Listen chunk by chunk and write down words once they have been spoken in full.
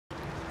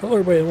Hello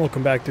everybody and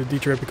welcome back to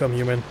Detroit Become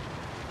Human.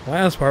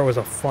 Last part was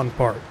a fun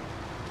part.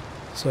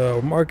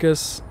 So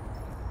Marcus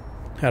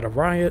had a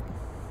riot,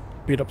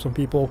 beat up some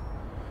people,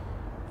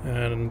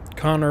 and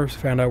Connor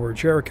found out where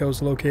Jericho's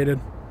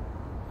located.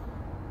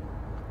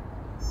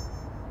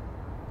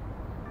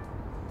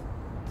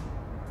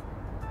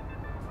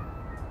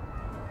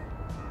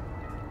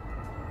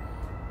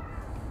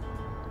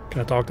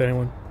 Can I talk to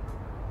anyone?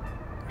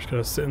 I'm just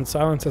gonna sit in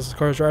silence as the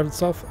car drives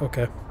itself?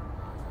 Okay.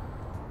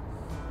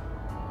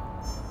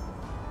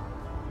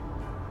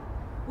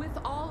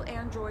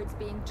 Androids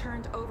being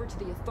turned over to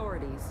the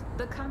authorities,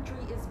 the country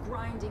is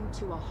grinding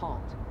to a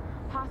halt.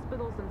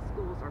 Hospitals and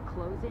schools are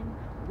closing,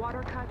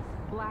 water cuts,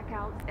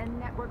 blackouts, and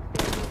network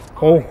failures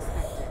are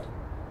expected.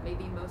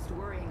 Maybe most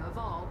worrying of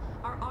all,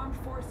 our armed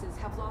forces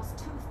have lost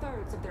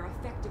 2/3 of their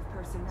effective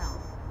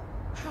personnel.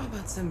 How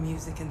about some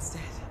music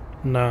instead?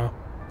 No.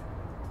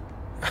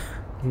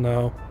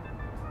 No.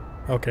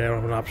 Okay, I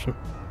don't have an option.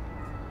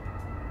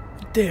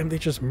 Damn, they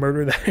just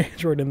murdered that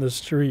android in the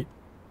street.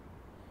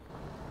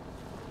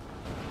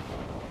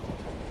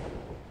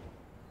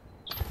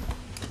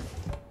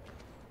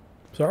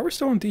 So are we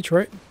still in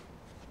Detroit?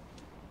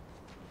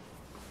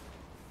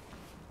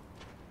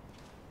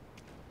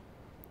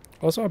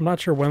 Also, I'm not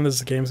sure when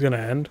this game's gonna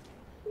end.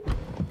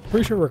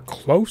 Pretty sure we're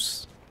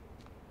close.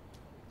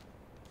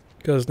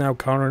 Because now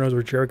Connor knows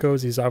where Jericho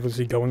is. He's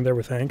obviously going there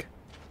with Hank.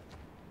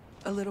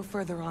 A little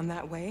further on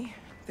that way,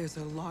 there's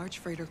a large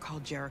freighter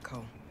called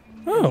Jericho.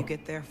 Oh. When you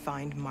get there,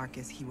 find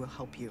Marcus. He will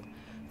help you.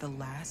 The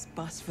last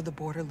bus for the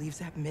border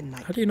leaves at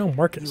midnight. How do you know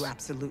Marcus? You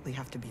absolutely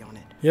have to be on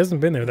it. He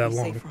hasn't been there that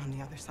long. Safer on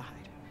the other side.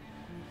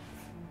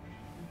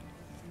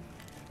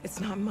 It's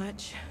not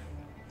much,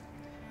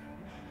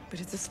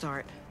 but it's a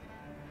start.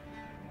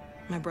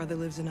 My brother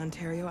lives in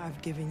Ontario. I've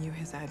given you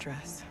his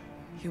address.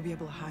 He'll be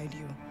able to hide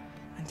you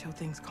until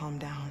things calm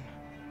down.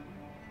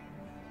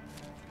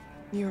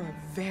 You're a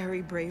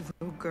very brave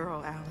little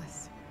girl,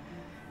 Alice.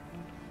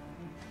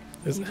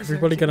 Is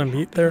everybody gonna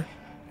meet there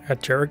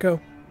at Jericho?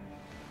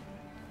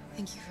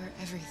 Thank you for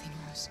everything,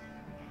 Rose.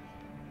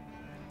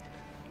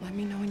 Let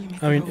me know when you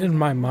make I mean, in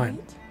my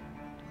mind,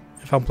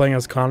 if I'm playing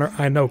as Connor,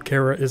 I know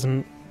Kara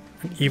isn't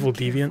an evil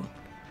deviant.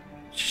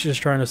 She's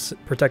just trying to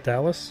protect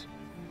Alice.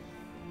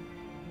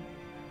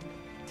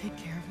 Take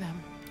care of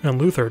them. And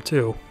Luther,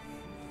 too.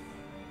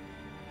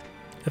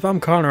 If I'm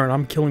Connor and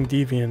I'm killing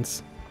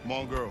deviants... Come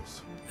on,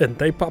 girls. And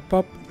they pop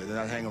up... Better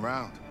not hang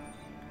around.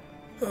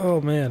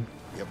 Oh, man.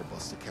 We have a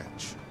bus to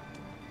catch.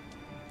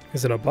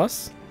 Is it a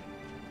bus?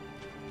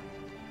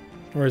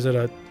 Or is it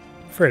a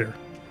freighter?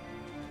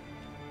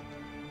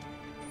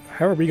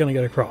 How are we going to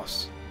get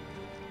across?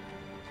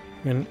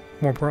 I mean,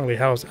 more importantly,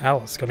 how is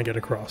Alice going to get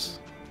across?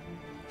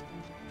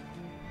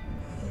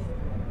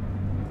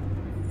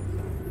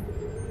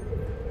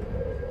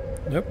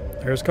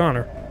 Yep, there's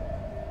Connor.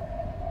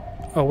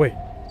 Oh, wait.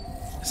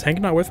 Is Hank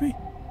not with me?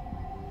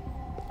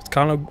 Is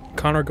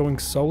Connor going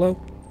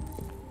solo?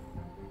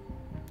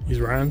 He's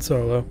riding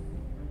solo.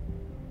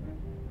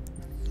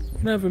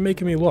 You're not even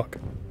making me look.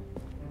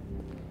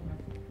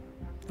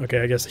 Okay,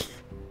 I guess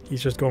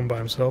he's just going by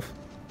himself.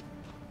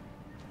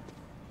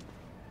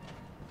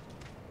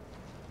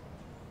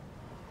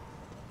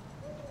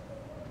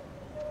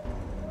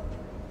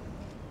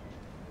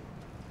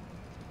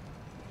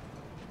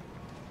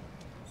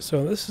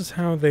 So this is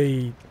how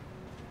they...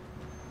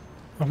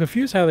 I'm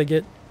confused how they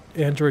get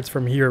androids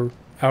from here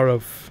out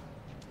of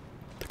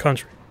the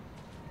country.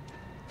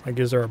 Like,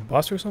 is there a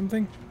bus or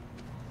something?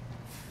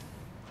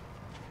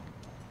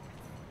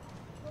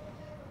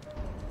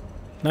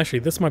 And actually,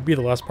 this might be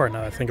the last part now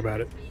that I think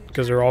about it.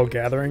 Because they're all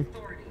gathering.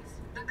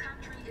 The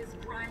country is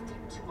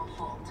grinding to a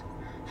halt.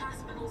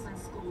 Hospitals and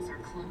schools are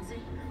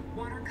closing.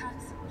 Water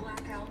cuts,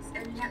 blackouts,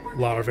 and network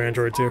A lot of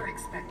androids here. are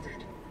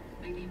expected.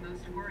 Maybe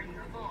most worrying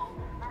of all,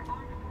 our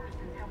armed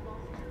forces have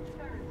lost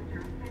 2/3 of their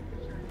effective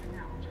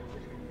personnel,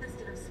 which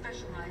consisted of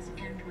specialized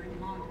android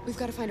models. We've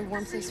got to find a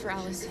warm place for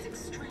Alice.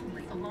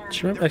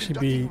 She might actually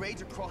be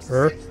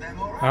her.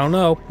 I don't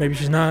know. Maybe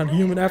she's not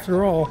human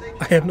after all.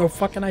 I have no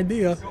fucking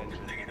idea.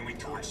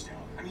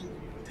 I mean,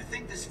 to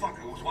think this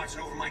fucker was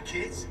watching over my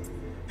kids?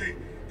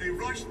 They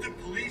rushed the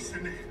police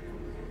and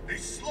they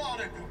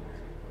slaughtered them.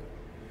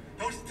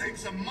 Those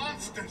things are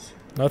monsters.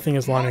 Nothing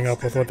is lining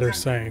up with what they're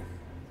saying.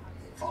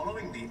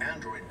 Following the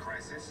android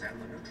crisis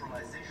and the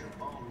neutralization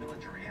of all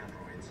military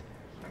androids,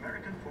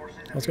 American forces...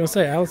 I was gonna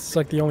say, Alice is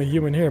like the only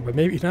human here, but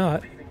maybe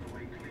not.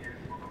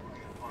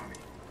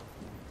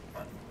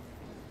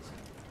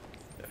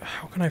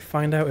 How can I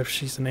find out if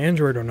she's an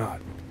android or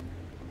not?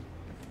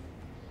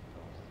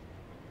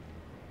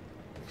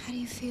 How do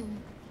you feel?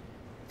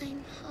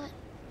 I'm hot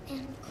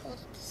and cold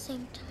at the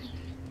same time.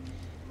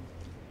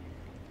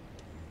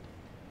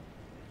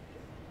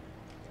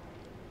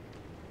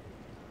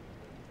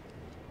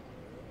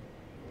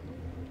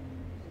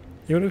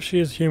 Even if she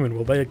is human,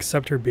 will they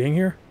accept her being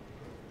here?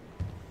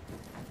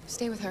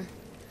 Stay with her.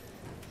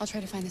 I'll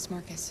try to find this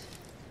Marcus.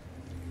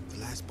 The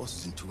last bus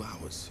is in 2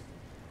 hours.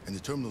 And the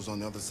terminal's on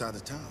the other side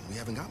of town. We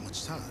haven't got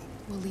much time.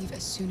 We'll leave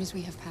as soon as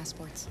we have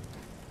passports.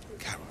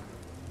 Kara,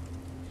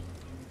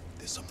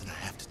 There's something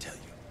I have to tell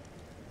you.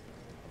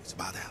 It's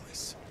about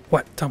Alice.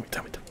 What? Tell me,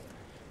 tell me, tell me.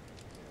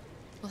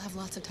 We'll have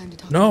lots of time to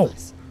talk. No. About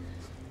this.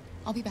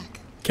 I'll be back.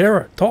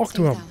 Kara, talk Stay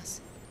to with him.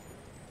 Alice.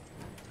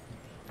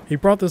 He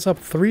brought this up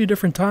 3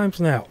 different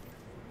times now.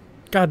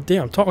 God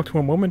damn, talk to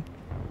him, woman.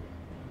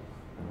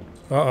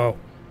 Uh-oh.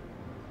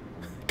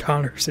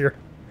 Connor's here.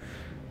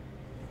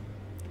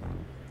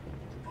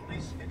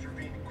 Police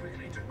intervened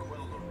quickly to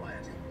quell the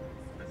riot,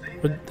 but they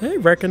Would they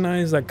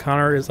recognize that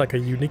Connor is like a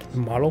unique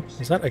model?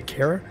 Is that a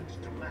Kara?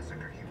 to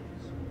massacre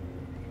humans.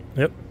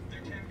 Yep.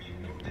 There can be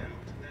no doubt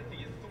that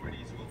the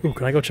authorities will Ooh,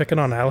 can I go check in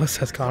on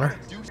Alice as Connor?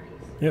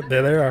 Yep,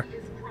 there they are.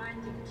 is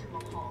grinding to a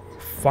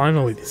halt.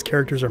 Finally, these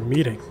characters are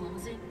meeting.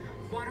 Closing,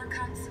 water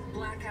cuts,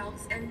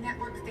 blackouts, and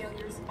network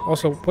failures.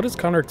 Also, what does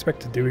Connor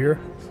expect to do here?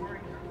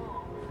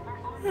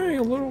 Hey,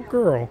 a little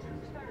girl.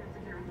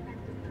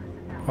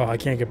 Oh, I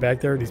can't get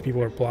back there. These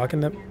people are blocking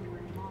them.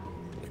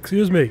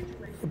 Excuse me,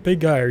 a big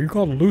guy. Are you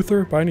called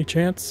Luther by any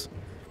chance?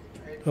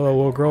 Hello,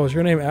 little girl. Is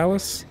your name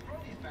Alice? throw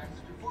these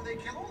bastards before they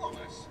kill all of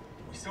us.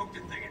 We soaked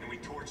the thing and then we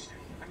torched it.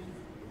 I mean,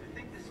 to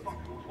think this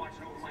fucker was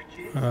watching over my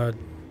kids?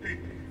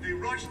 They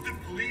rushed the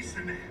police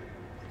and they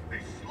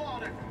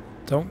slaughtered them.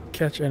 Don't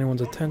catch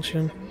anyone's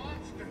attention. The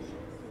monsters.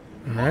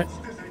 Alright.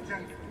 Monsters, I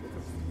tell you.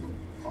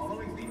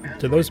 Following the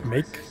Do those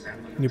make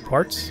new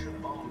parts?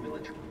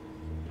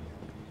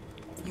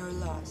 You're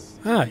lost.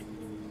 Hi.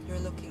 You're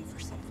looking for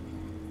something.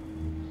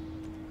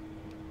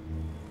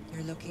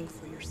 You're looking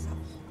for yourself.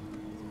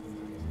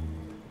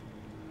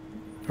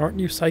 Aren't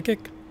you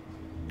psychic?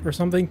 Or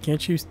something?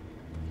 Can't you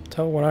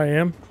tell what I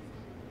am?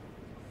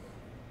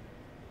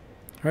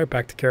 Alright,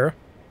 back to Kara.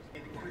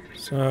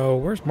 So,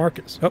 where's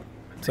Marcus? Oh,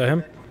 is that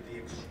him? The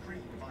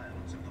extreme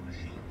violence of the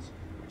machines,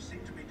 which seem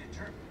to be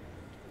determined.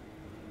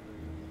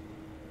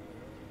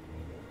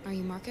 Are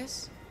you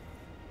Marcus?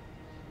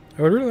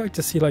 I would really like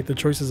to see like the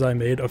choices I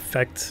made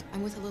affect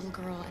I'm with a little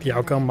girl. at the an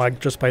outcome, orphanage.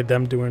 like just by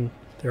them doing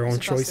their own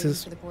There's a bus leaving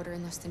choices. for the border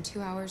in less than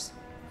 2 hours,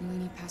 and we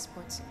need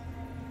passports.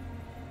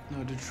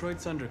 No,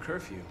 Detroit's under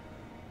curfew.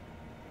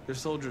 There's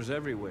soldiers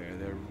everywhere.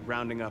 They're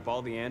rounding up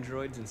all the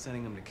androids and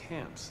sending them to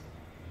camps.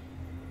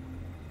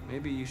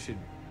 Maybe you should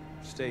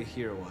stay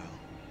here a while.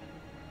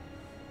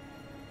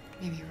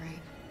 Maybe you're right.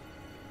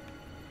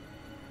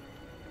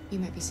 You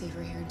might be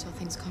safer here until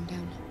things calm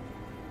down.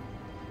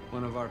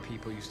 One of our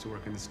people used to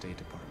work in the State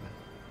Department.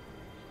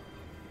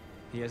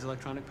 He has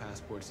electronic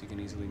passports he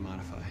can easily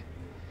modify.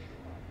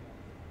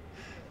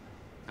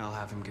 I'll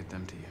have him get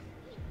them to you.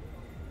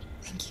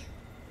 Thank you.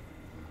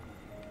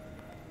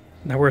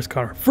 Now where's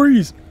Connor?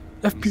 Freeze!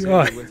 You say you're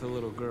FBI! with a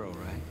little girl,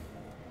 right?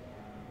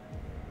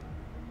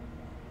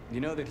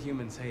 You know that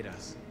humans hate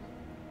us.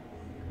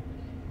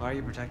 Why are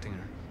you protecting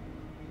her?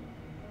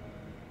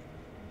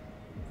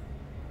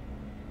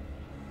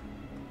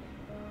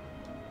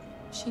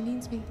 She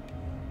needs me.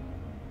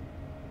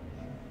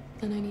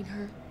 And I need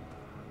her.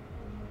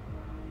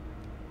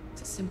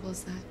 It's as simple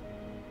as that.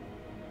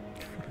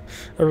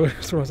 I really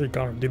just want to see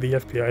Connor do the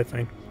FBI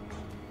thing.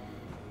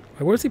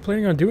 Like, what is he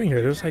planning on doing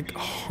here? There's like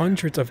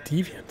hundreds of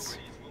deviants.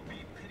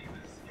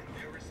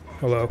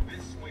 Hello.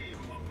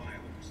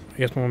 I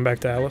guess we went back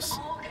to Alice.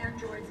 All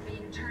androids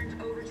being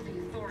turned over to the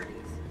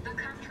authorities. The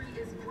country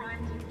is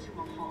grinding to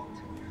a halt.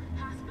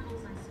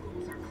 Hospitals and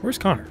schools are Where's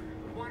Connor?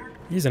 water.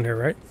 He's in here,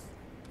 right?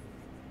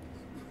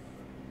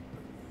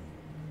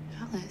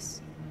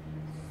 Alice.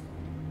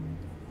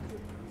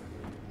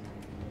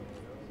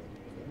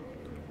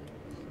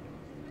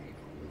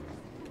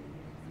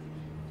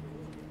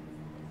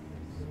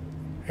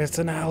 It's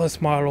an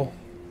Alice model.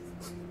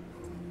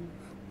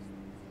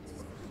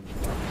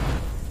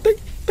 Ding,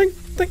 ding,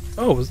 ding.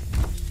 Oh,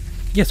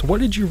 yes, what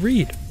did you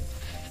read?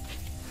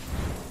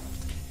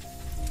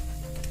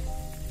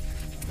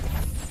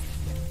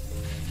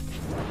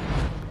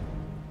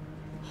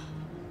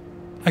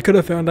 I could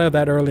have found out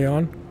that early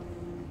on.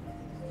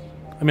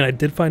 I mean, I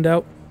did find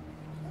out.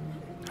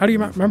 How do you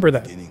not remember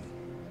that? Beginning.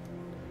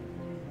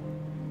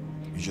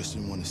 You just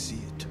didn't want to see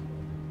it.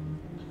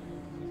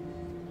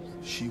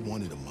 She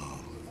wanted a mom,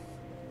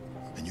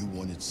 and you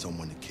wanted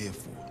someone to care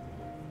for.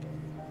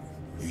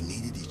 You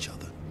needed each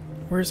other.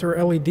 Where's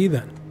her LED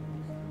then?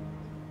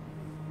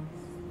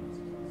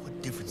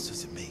 What difference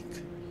does it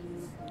make?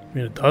 I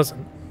mean, it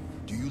doesn't.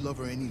 Do you love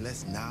her any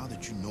less now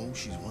that you know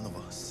she's one of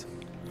us?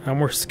 I'm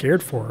more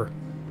scared for her.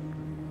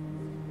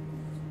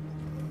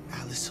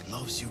 Alice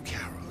loves you,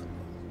 Kara.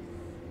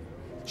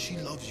 She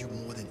loves you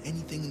more than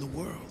anything in the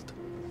world.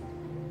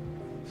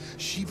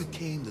 She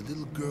became the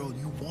little girl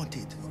you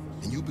wanted,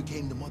 and you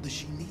became the mother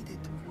she needed.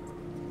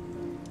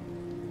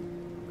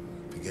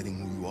 Forgetting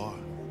who you are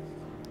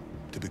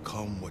to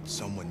become what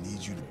someone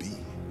needs you to be.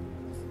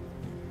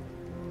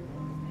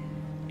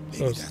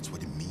 Maybe that's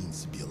what it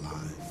means to be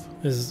alive.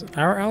 Is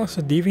our Alice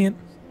a deviant?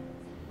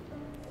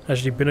 Has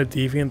she been a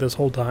deviant this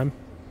whole time?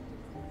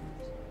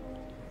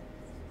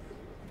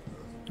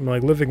 I'm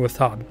like living with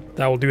Todd.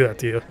 That will do that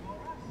to you.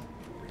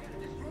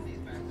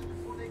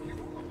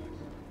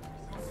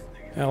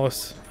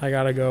 Alice, I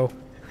gotta go.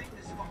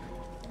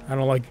 I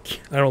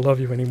don't love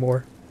you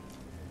anymore.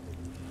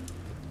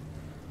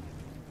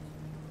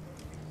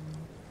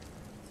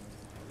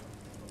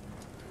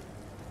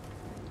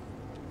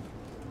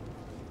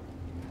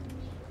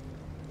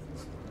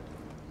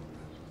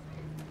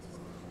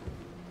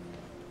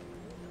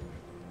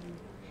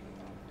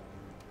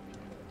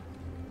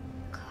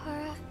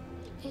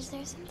 Is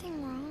there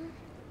something wrong?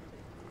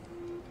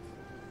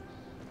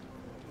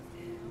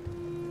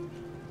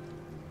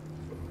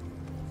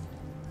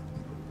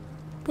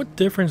 What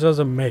difference does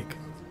it make?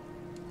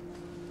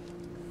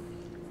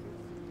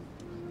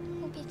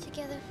 We'll be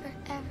together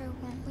forever,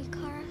 won't we,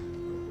 Kara?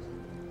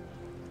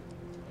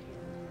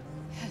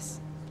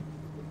 Yes.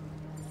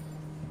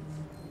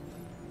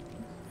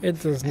 It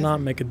does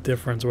not make a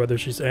difference whether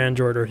she's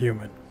android or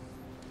human.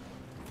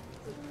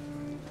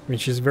 I mean,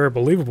 she's very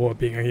believable at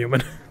being a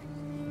human.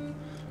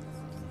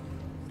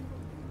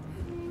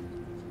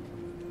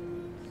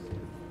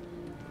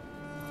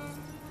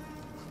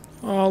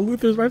 Oh,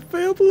 Luther's my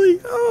family.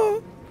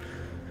 Oh,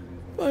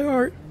 my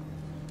heart.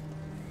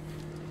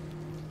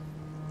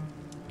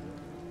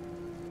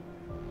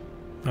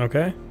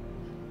 Okay.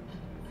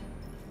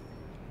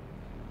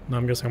 Now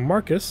I'm guessing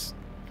Marcus,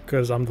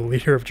 because I'm the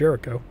leader of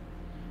Jericho.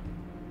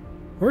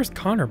 Where's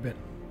Connor been?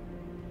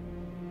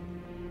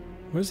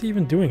 What is he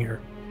even doing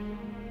here?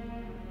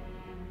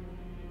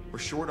 We're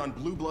short on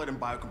blue blood and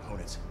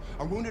biocomponents.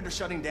 Our wounded are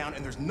shutting down,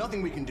 and there's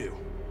nothing we can do.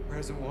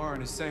 President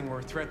Warren is saying we're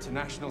a threat to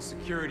national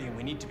security and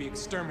we need to be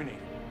exterminated.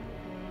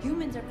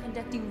 Humans are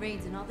conducting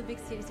raids in all the big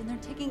cities, and they're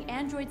taking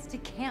androids to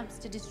camps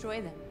to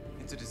destroy them.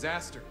 It's a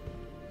disaster.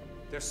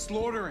 They're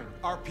slaughtering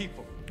our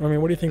people. I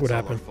mean, what do you think would It's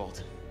all happen? our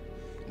fault.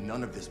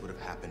 None of this would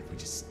have happened if we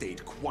just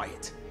stayed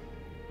quiet.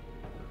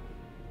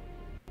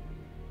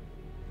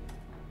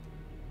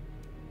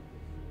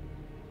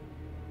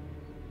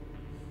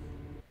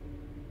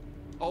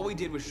 All we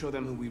did was show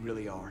them who we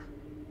really are.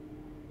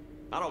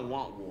 I don't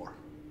want war,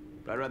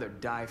 but I'd rather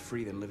die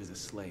free than live as a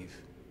slave.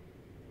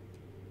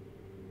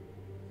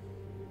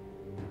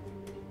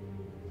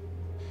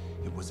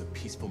 It was a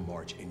peaceful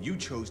march, and you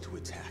chose to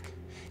attack.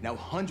 Now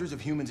hundreds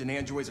of humans and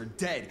androids are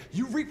dead.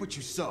 You reap what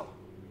you sow.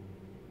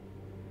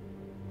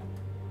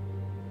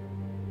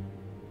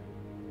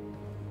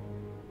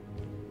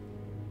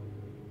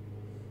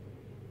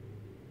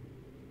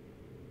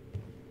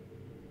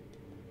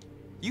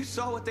 You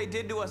saw what they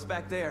did to us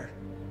back there.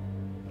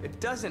 It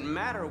doesn't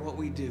matter what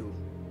we do.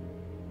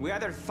 We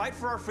either fight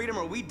for our freedom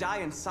or we die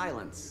in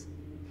silence.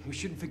 We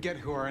shouldn't forget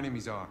who our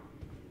enemies are.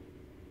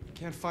 We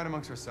can't fight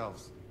amongst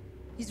ourselves.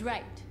 He's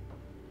right.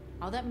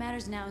 All that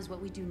matters now is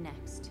what we do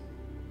next.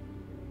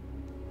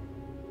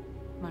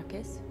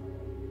 Marcus?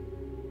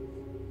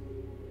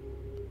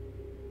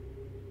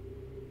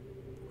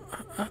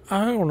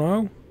 I don't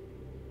know.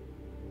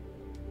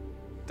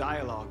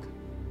 Dialogue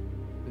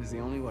is the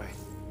only way.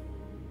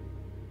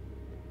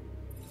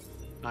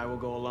 I will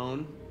go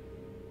alone.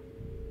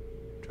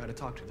 Try to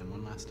talk to them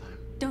one last time.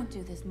 Don't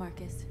do this,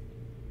 Marcus.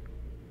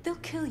 They'll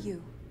kill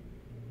you.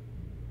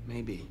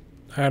 Maybe.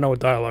 I don't know what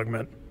dialogue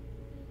meant.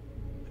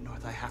 But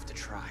North, I have to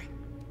try.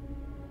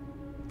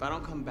 If I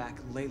don't come back,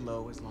 lay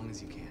low as long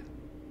as you can.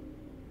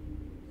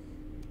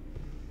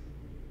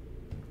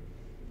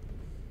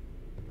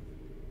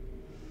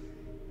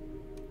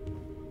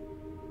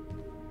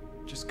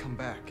 Just come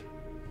back.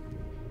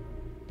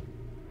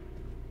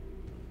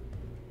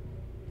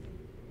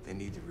 They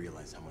need to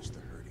realize how much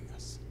they're hurting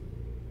us.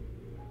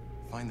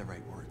 Find the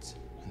right words,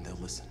 and they'll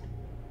listen.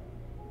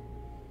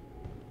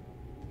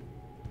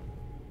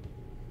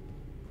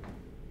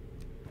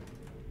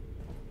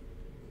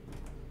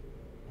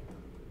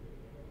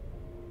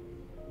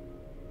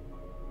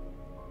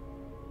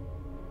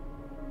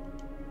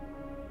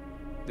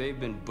 They've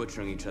been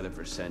butchering each other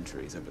for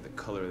centuries over the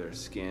color of their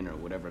skin or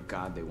whatever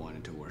god they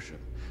wanted to worship.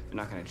 They're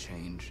not gonna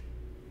change.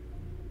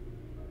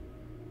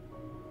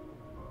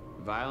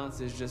 Violence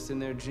is just in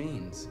their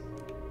genes.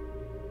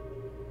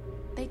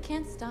 They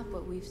can't stop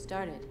what we've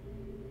started.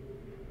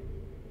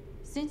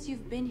 Since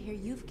you've been here,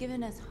 you've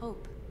given us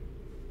hope.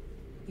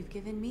 You've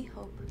given me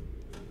hope.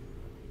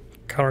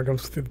 Connor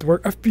comes through the door.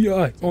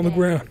 FBI on the Today,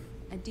 ground.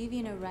 A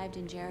deviant arrived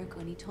in Jericho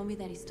and he told me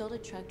that he stole a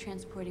truck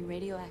transporting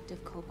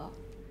radioactive cobalt.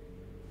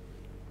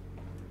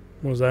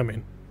 What does that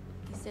mean?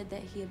 He said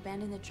that he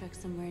abandoned the truck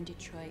somewhere in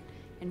Detroit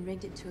and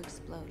rigged it to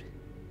explode.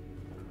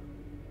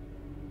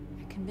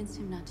 I convinced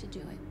him not to do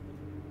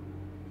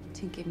it,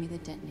 to give me the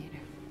detonator.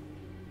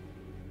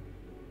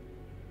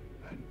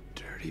 A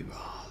dirty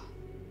ball.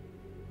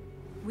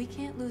 We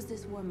can't lose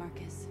this war,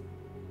 Marcus.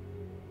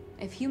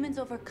 If humans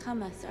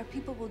overcome us, our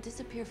people will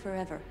disappear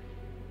forever.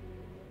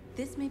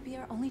 This may be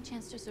our only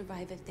chance to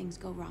survive if things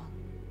go wrong.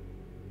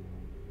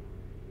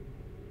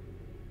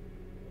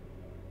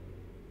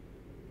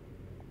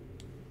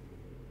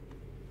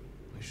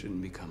 We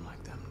shouldn't become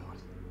like them,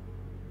 North.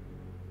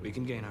 We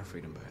can gain our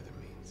freedom by other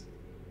means.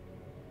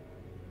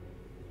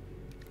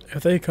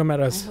 If they come at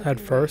us head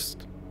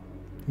first,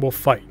 we'll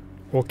fight.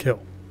 We'll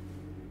kill.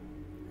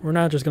 We're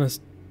not just gonna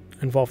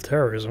involve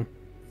terrorism.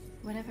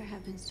 Whatever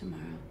happens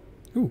tomorrow,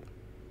 Ooh.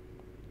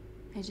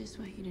 I just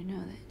want you to know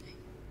that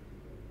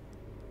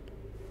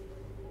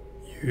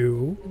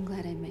You I'm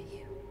glad I met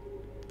you.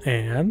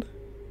 and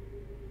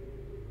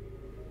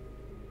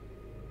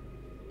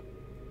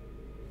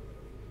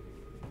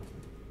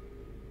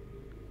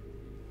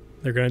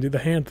they're gonna do the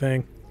hand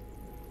thing.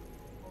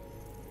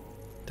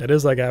 That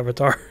is like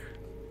Avatar.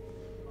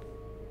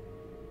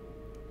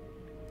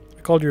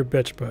 I called you a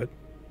bitch, but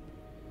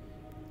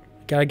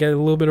gotta get a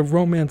little bit of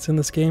romance in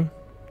this game.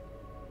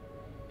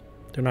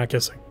 They're not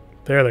kissing.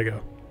 There they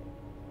go.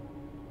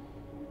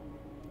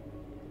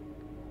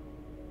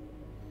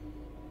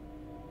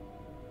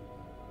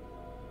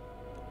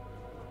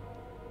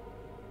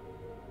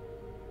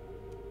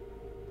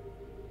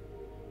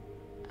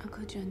 I'll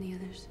go join the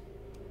others.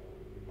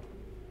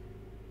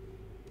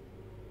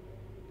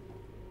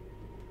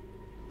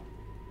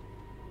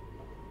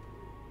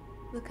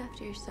 Look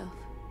after yourself.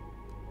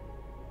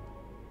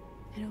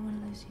 I don't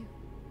want to lose you.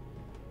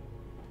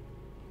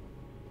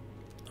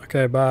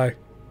 Okay, bye.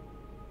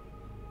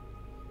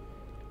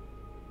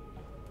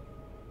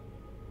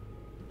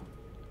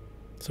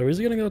 So is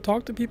he gonna go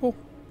talk to people?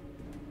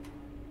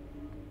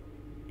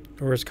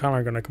 Or is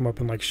Connor gonna come up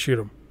and like shoot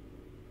him?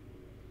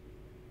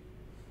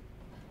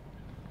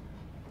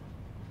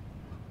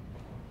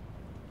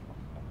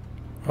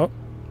 Oh.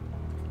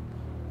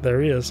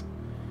 There he is.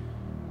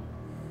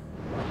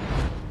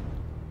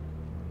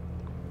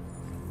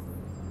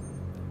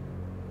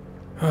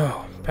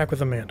 Oh, back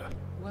with Amanda.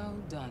 Well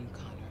done,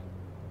 Connor.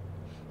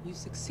 You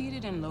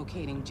succeeded in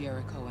locating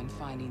Jericho and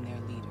finding their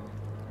leader.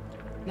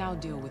 Now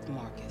deal with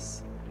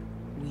Marcus.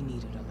 We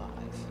need it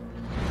alive.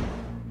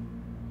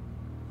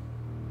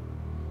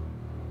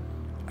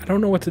 I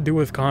don't know what to do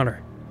with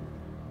Connor.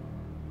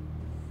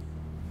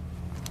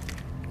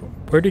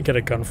 Where'd he get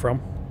a gun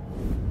from?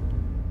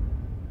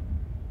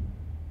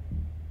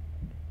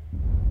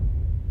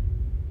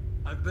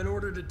 I've been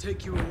ordered to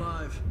take you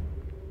alive.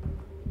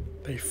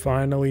 They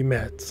finally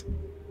met.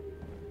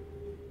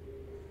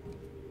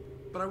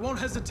 But I won't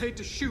hesitate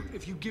to shoot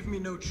if you give me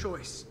no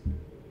choice.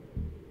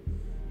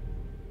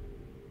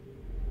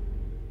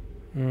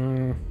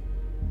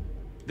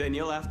 Then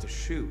you'll have to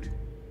shoot.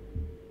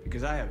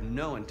 Because I have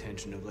no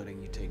intention of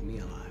letting you take me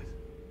alive.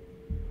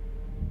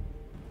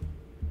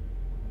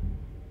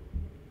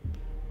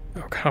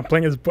 Oh god, I'm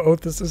playing as both.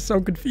 This is so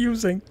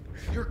confusing.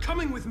 You're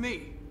coming with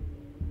me.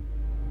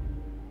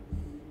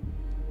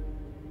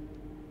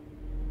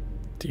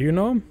 Do you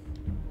know him?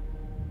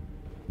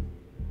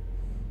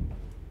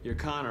 You're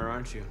Connor,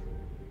 aren't you?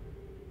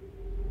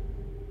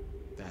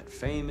 That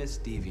famous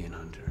deviant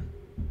hunter.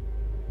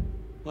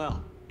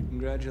 Well,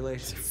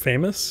 congratulations.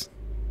 Famous?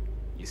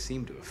 You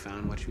seem to have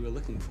found what you were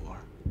looking for.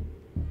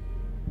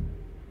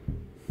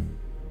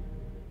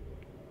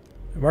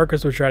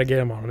 Marcus would try to get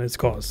him on his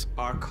cause.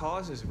 Our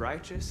cause is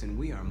righteous, and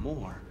we are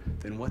more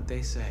than what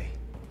they say.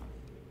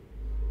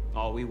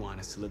 All we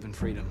want is to live in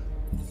freedom.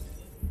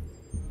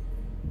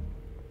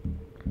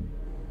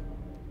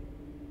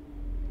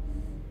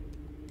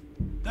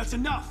 That's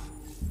enough!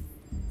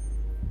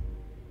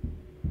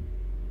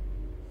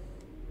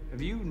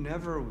 Have you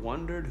never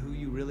wondered who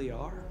you really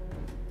are?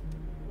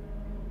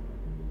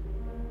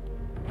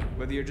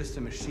 Whether you're just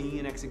a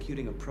machine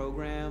executing a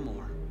program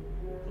or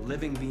a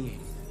living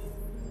being,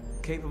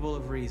 capable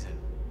of reason.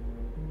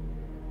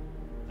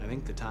 I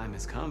think the time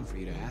has come for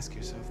you to ask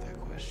yourself that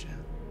question.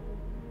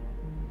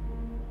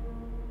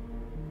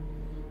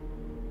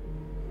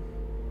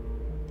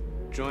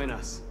 Join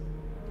us.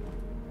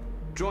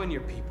 Join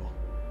your people.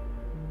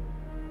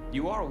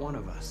 You are one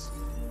of us.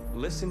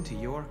 Listen to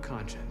your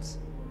conscience.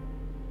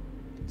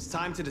 It's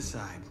time to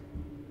decide.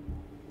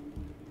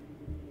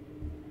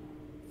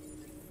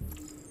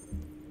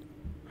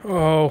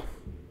 Oh.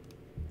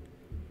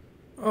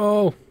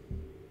 Oh.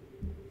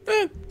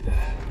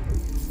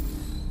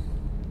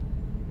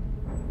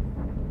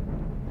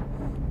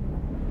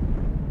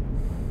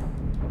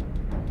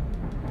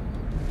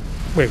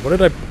 Wait, what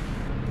did I...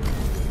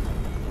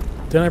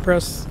 Didn't I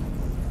press...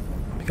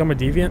 Become a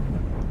deviant?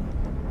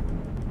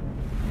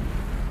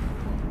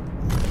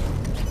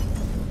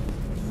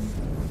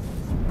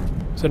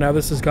 So now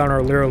this is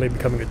Connor literally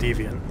becoming a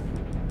deviant.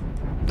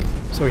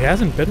 So he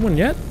hasn't been one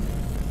yet?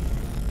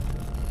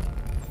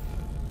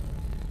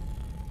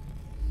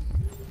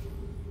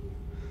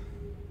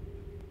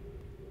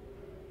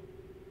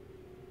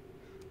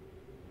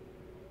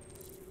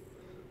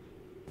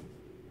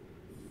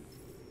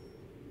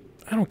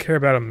 I don't care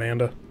about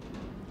Amanda.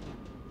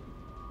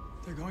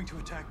 They're going to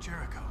attack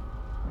Jericho.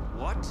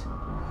 What?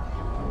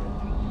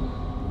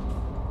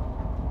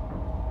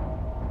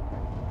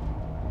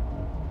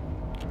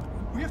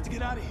 We have to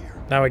get out of here.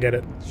 Now I get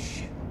it.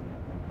 Shit.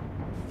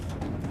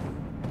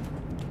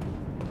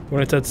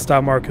 When it said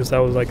stop Marcus, that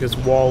was like this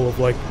wall of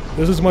like,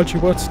 this is what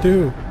you must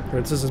do.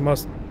 Or this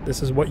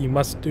is what you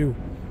must do.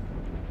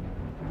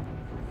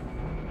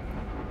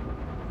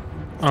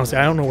 Honestly,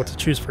 I don't know what to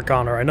choose for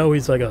Connor. I know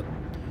he's like a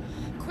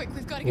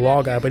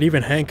law guy, but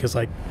even Hank is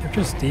like, they're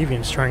just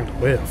deviants trying to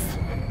live.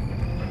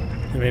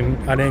 I mean,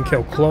 I didn't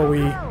kill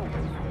Chloe.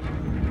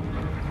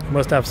 He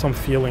must have some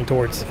feeling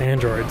towards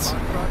androids.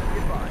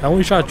 I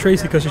only shot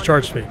Tracy because she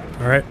charged me,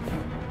 alright?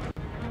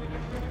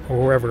 Or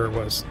whoever it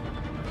was.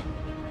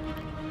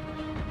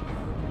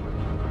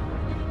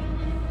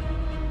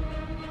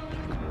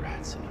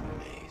 Rats in a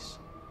maze.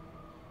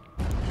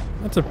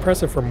 That's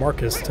impressive for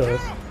Marcus to...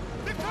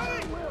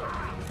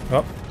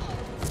 Oh.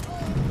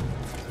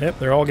 Yep,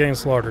 they're all getting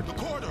slaughtered.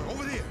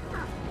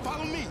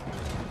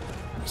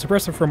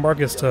 suppressive for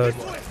Marcus to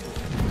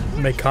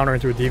make Connor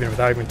into a deviant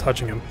without even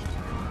touching him.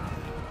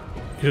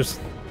 He just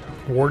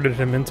warded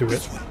him into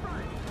it.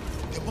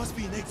 There must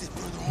be an exit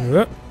further on.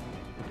 Yep.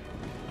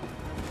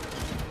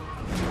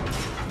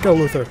 Go,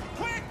 Luther.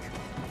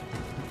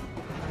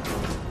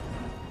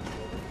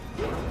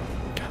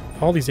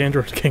 God, all these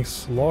androids getting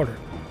slaughtered.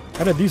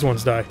 How did these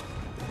ones die?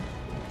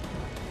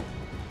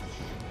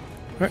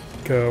 Alright,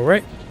 go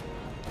right.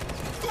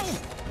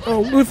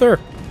 Oh, Luther!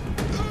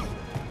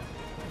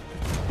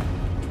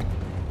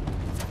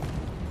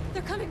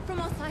 They're coming from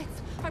all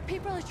sides. Our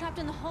people are trapped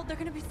in the hold. They're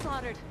gonna be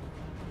slaughtered.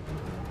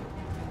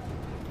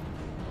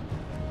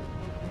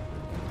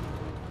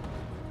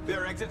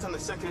 There are exits on the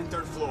 2nd and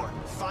 3rd floor.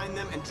 Find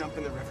them and jump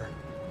in the river.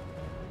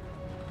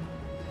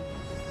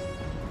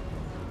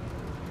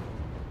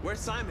 Where's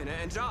Simon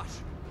and Josh?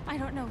 I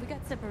don't know. We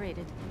got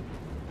separated.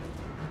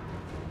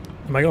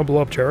 Am I gonna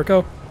blow up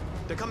Jericho?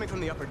 They're coming from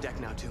the upper deck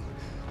now, too.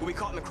 We'll be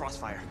caught in the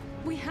crossfire.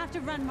 We have to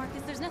run,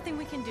 Marcus. There's nothing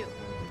we can do.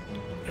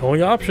 The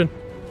only option.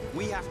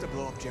 We have to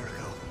blow up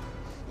Jericho.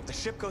 If the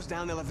ship goes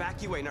down, they'll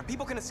evacuate and our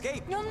people can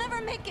escape. You'll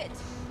never make it.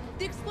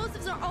 The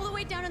explosives are all the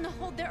way down in the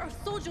hold. There are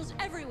soldiers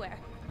everywhere.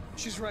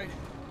 She's right.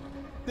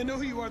 They know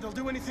who you are. They'll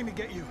do anything to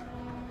get you.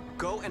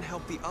 Go and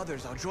help the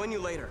others. I'll join you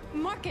later.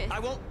 Marcus! I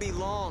won't be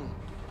long.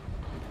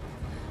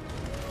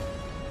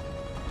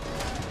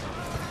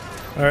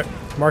 Alright,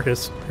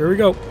 Marcus, here we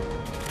go.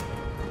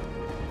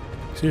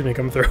 Excuse me,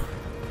 coming through.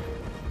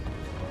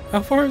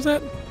 How far is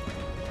that?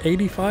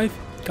 85?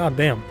 God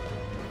damn.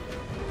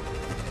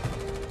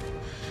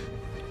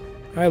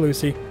 Hi,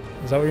 Lucy.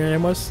 Is that what your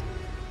name was?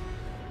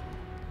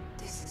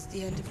 This is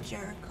the end of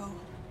Jericho.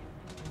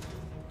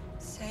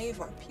 Save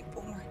our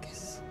people,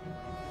 Marcus.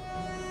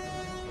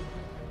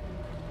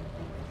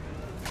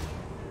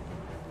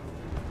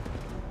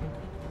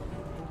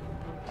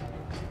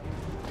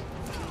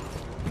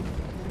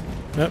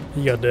 Yep,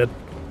 he got dead.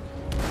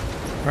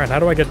 Alright, how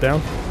do I get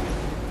down?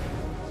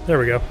 There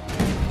we go.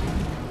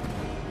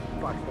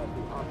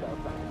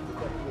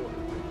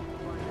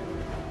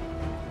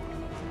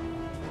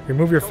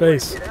 Remove your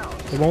face.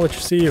 They won't let you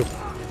see you.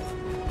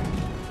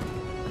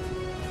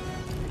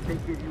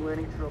 Can't give you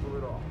any trouble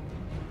at all.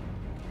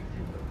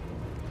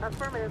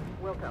 Affirmative.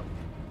 Welcome.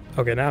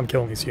 Okay, now I'm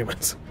killing these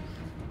humans.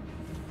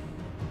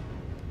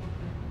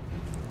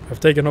 I've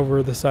taken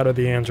over the side of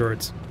the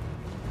androids.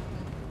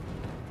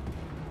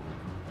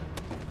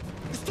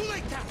 It's too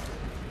late, Carol.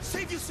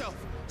 Save yourself.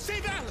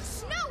 Save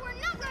Alice. No, we're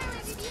not going to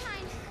leave you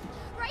behind.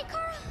 Right,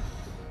 Carl?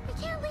 We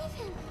can't leave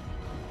him.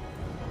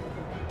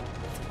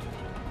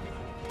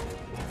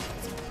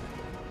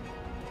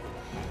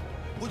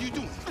 What are you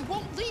doing? I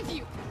won't leave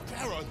you.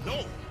 Kara,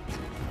 no.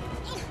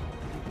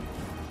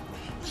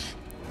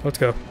 Let's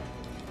go.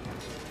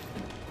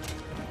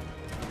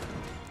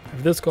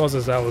 If this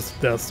causes Alice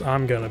deaths,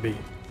 I'm gonna be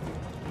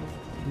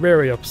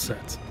very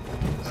upset.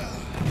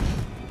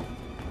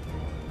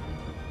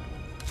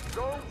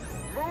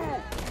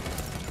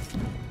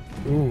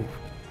 Ooh.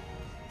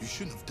 You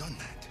shouldn't have done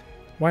that.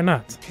 Why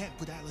not? You can't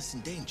put Alice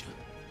in danger.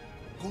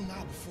 Go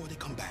now before they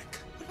come back.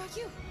 What about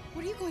you?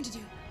 What are you going to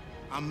do?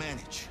 I'll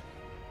manage.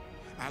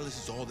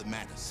 Alice is all that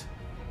matters.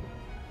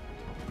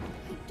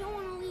 I don't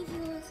want to leave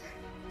you, Luther.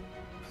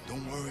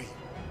 Don't worry.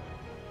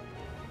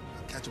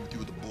 I'll catch up with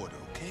you at the border,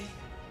 okay?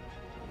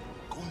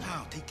 Go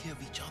now. Take care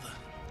of each other.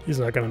 He's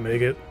not gonna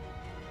make it.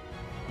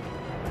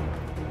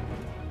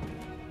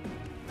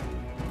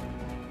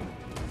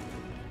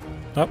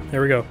 Oh,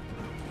 here we go.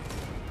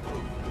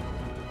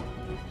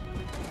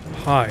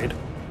 Hide.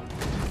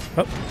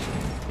 Oh.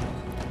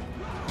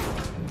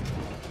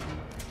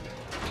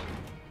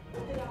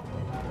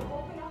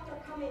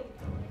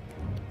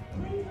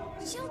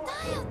 She'll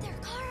die out there,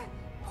 Kara.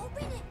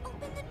 Open it.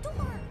 Open the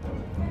door.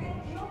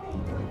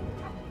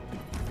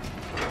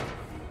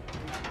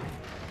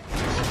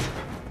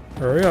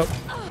 Hurry up.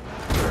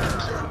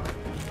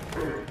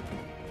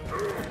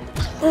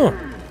 Oh.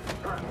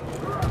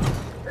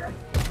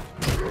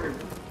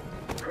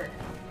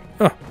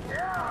 Oh.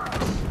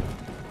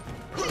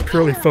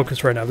 Purely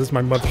focused right now. This is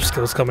my mother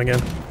skills coming in.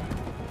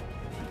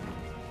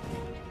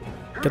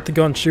 Get the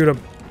gun, shoot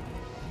him.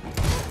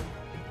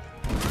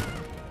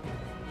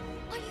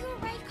 Are you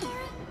alright,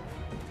 Kara?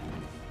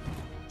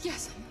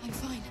 Yes, I'm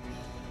fine.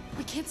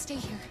 We can't stay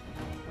here.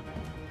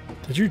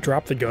 Did you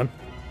drop the gun?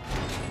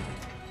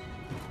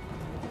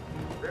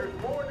 There's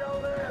more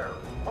down there.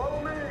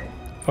 Follow me.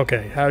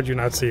 Okay, how did you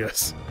not see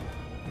us?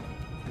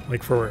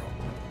 Like, for real.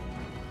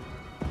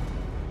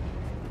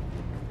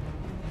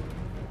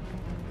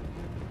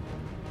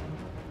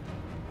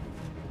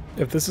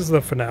 If this is the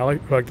finale,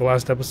 like the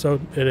last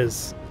episode, it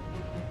is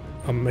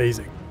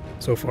amazing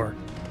so far.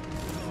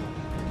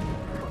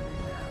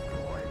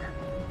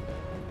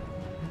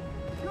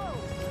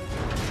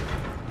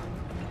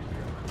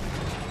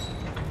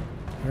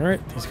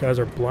 Alright, these guys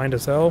are blind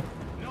as hell.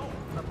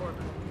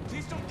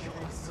 Please don't kill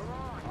us.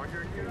 On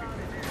your duty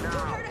Don't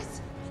hurt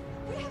us.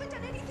 We haven't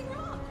done anything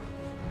wrong.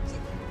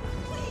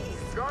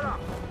 Please. Guard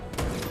up.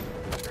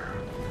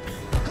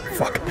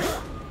 Fuck.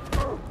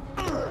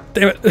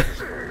 Damn it.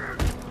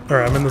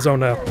 Alright, I'm in the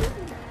zone now.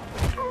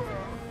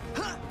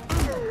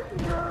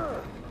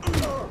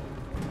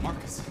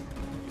 Marcus,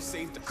 you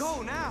saved us.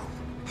 Go now!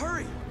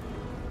 Hurry!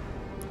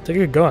 Take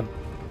a gun.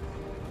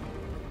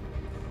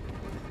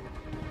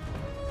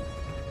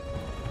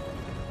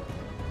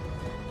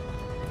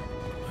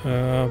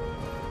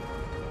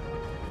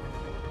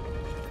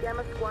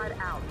 Gamma squad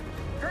out.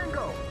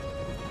 Tango!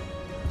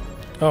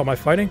 Oh, am I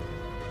fighting?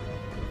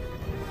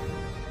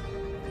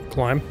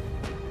 Climb.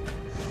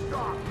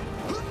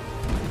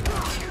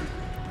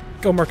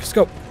 Go, Marcus,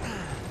 go!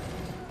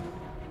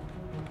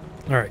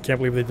 Alright, can't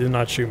believe they did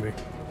not shoot me.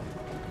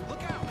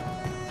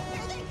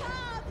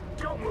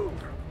 Don't move!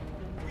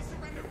 We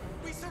surrender!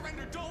 We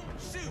surrender! Don't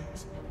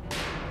shoot!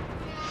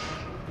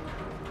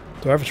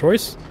 Do I have a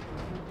choice?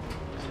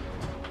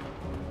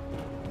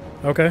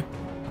 Okay.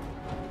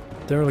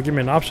 Didn't really give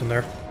me an option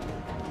there.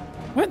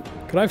 What?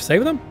 Could I have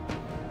saved them?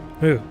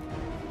 Ooh.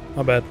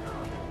 My bad.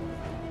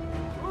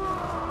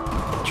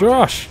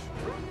 Josh!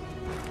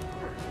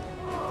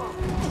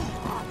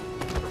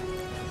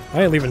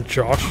 I ain't leaving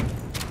Josh.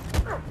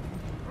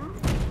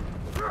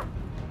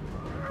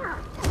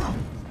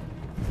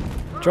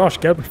 Josh,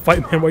 get up and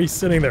fight him while he's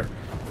sitting there.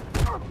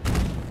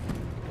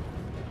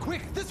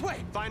 Quick, this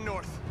way! Find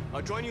north.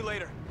 I'll join you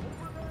later.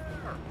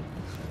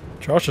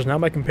 Josh is now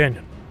my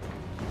companion.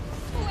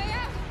 Way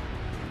out.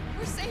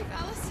 We're safe,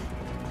 Alice.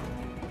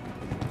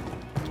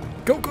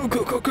 Go, go,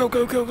 go, go, go,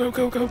 go, go, go,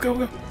 go, go, go,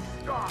 go.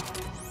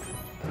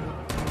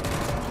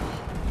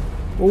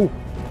 Oh.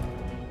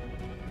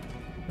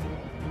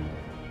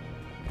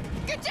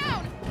 Get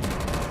down.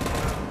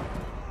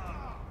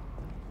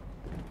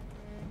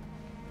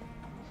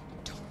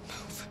 Don't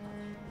move.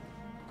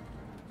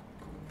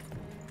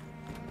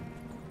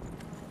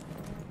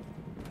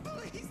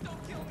 Please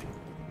don't kill me!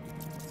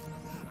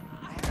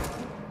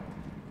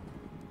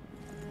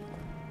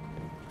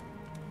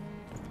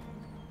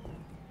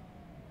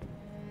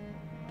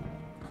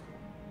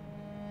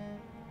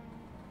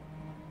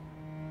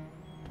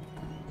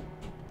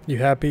 You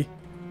happy?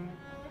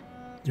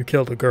 You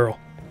killed a girl.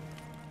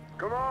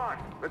 Come on,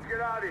 let's get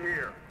out of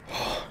here.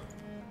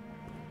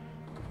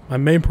 My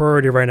main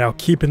priority right now,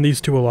 keeping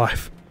these two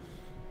alive.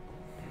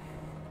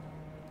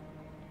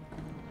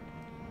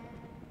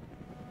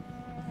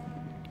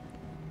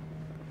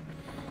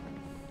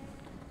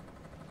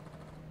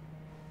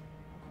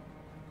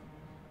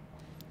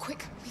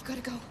 Quick, we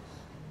gotta go.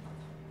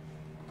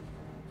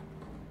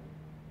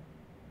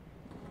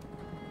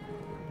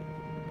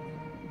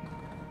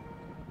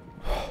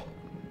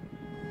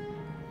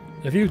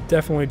 If you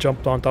definitely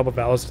jumped on top of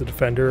Alice to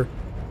defend her,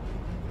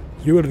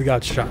 you would have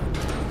got shot.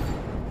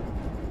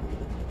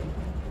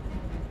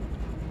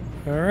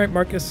 Alright,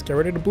 Marcus, get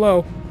ready to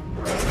blow.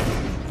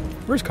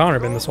 Where's Connor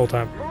been this whole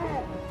time?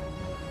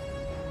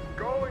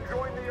 Go and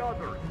join the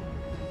others.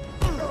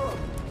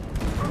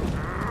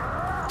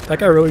 That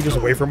guy really just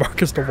wait for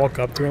Marcus to walk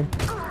up to him.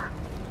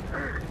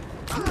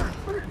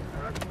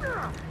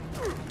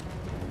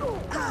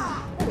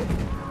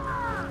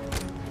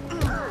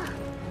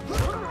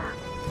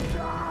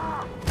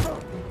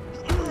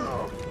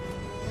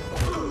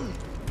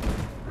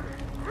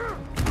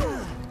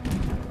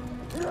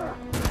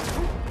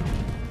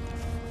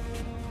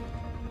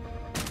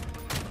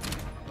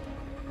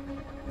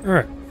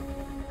 Alright.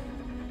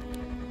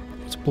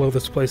 Let's blow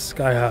this place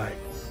sky high.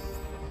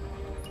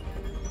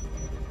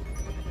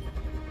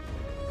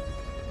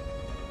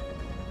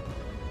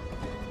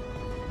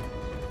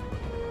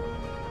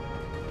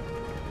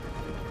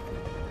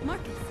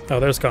 Marcus.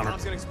 Oh, there's Connor.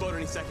 Bomb's gonna explode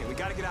any second. We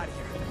gotta get out of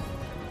here.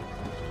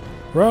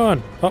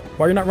 Run! Oh,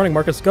 why are you not running,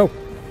 Marcus? Go!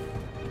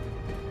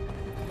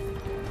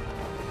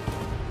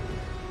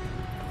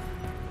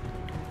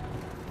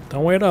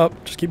 Don't wait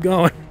up. Just keep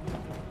going.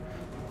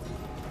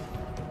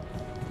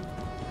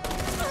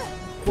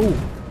 Ooh.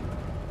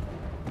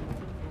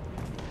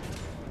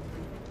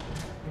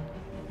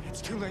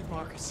 It's too late,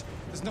 Marcus.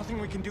 There's nothing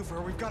we can do for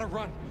her. We've got to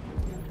run.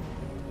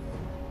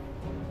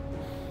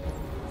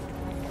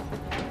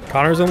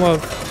 Connor's in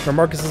love. Or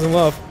Marcus is in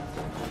love.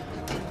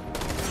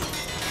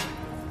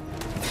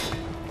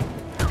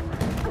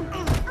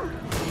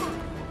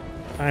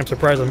 I am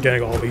surprised I'm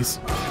getting all these.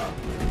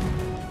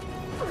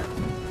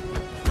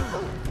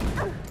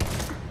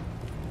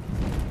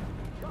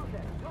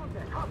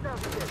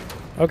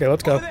 Okay,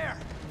 let's go.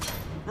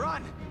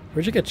 Run!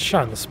 Where'd you get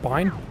shot? In the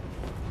spine?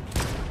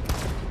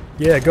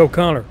 Yeah, go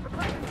Connor.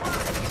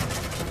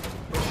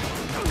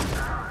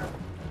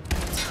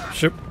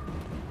 Shoot.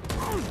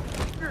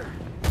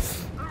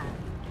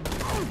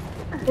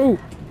 Ooh.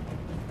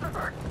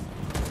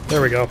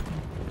 There we go.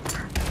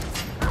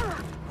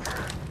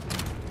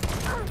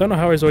 Don't know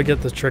how I always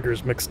get the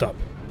triggers mixed up.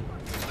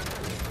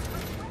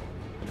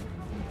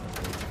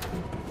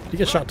 Did you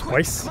get shot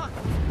twice?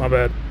 My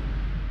bad.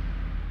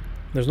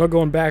 There's no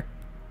going back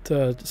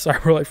to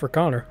Cyberlight for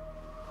Connor.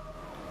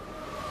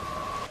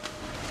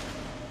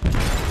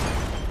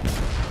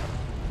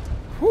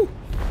 Whew.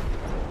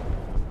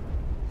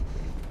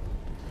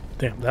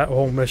 Damn, that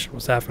whole mission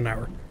was half an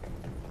hour.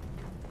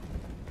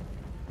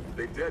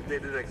 They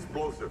detonated an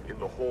explosive in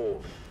the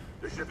hold.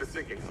 The ship is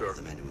sinking, sir.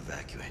 The men to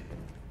evacuate.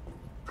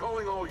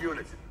 Calling all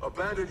units.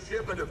 Abandon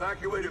ship and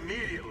evacuate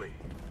immediately.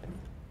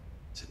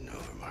 Is it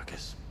over,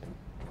 Marcus?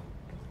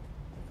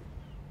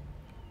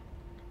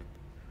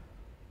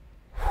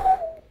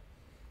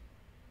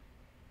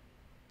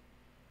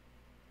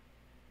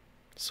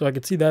 So I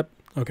could see that.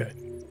 Okay.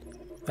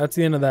 That's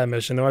the end of that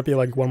mission. There might be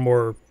like one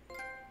more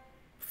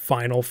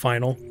final.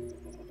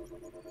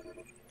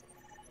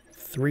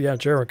 3 at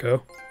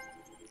Jericho.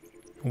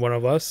 One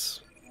of us.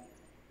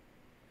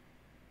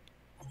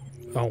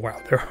 Oh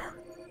wow, there are.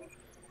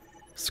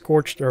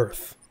 Scorched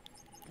Earth.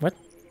 What?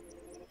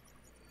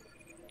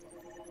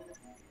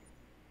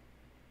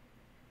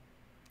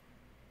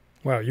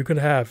 Wow, you could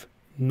have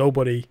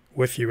nobody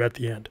with you at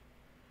the end.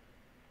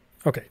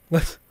 Okay,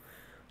 let's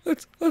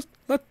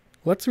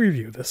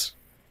review this.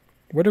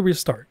 Where do we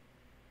start?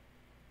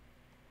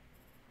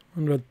 I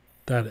wonder what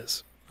that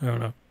is. I don't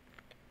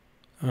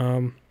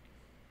know.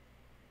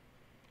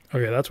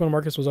 Okay, that's when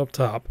Marcus was up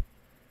top.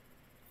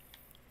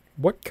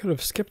 What could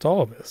have skipped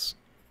all of this?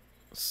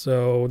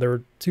 So there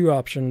were 2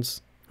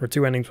 options, or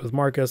 2 endings with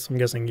Marcus. I'm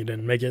guessing he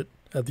didn't make it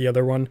at the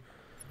other one.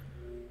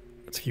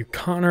 Let's view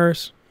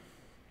Connors.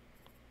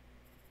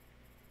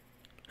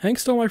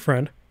 Hank's still my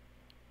friend.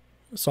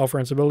 Software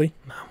instability.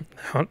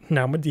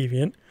 Now I'm a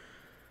deviant.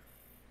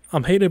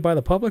 I'm hated by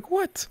the public.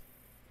 What?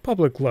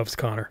 Public loves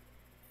Connor.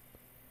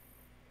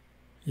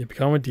 You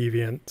become a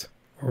deviant.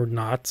 Or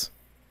not.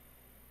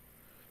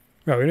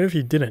 No, even if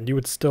you didn't, you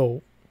would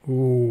still...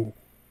 Ooh.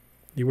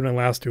 You wouldn't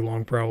last too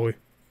long, probably.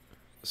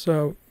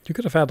 So, you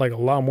could have had, like, a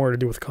lot more to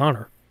do with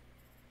Connor.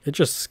 It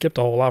just skipped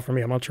a whole lot for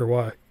me. I'm not sure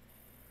why.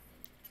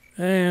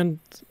 And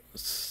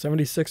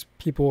 76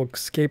 people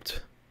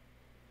escaped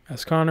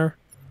as Connor.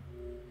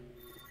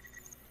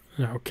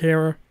 Now,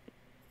 Kara.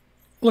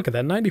 Look at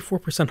that.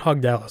 94%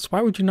 hugged Alice.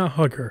 Why would you not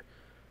hug her?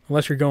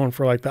 Unless you're going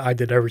for, like, the I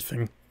did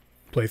everything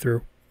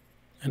playthrough.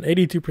 And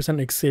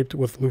 82% escaped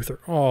with Luther.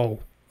 Oh.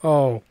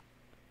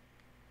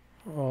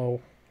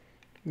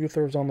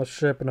 Luther was on the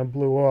ship and it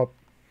blew up.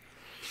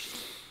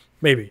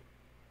 Maybe.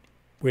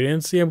 We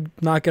didn't see him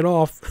knock it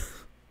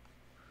off.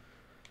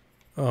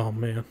 Oh,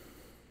 man.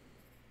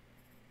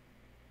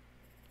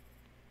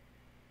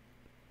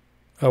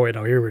 Oh, wait,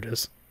 no, here it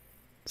is.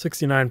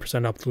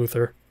 69% up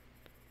Luther.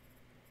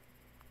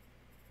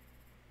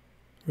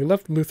 We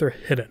left Luther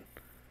hidden.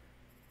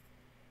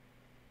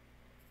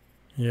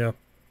 Yeah,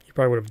 he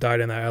probably would have died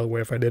in that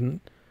alleyway if I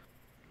didn't.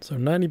 So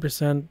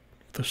 90%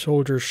 the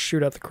soldiers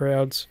shoot at the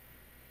crowds.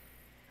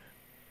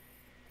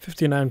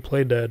 59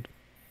 play dead.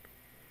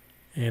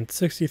 And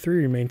 63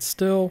 remain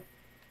still.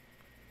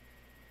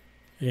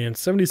 And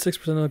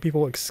 76% of the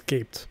people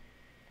escaped.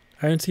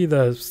 I didn't see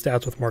the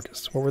stats with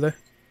Marcus. What were they?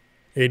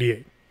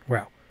 88.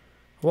 Wow.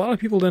 A lot of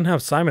people didn't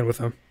have Simon with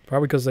them.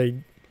 Probably because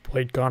they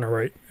played Connor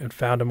right and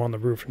found him on the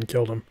roof and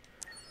killed him.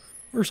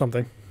 Or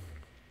something.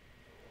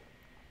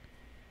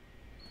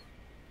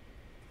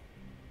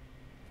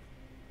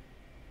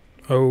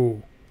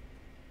 Oh.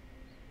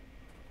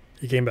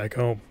 He came back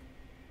home.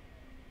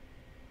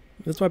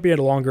 This might be a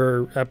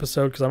longer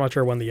episode because I'm not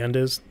sure when the end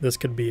is. This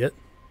could be it.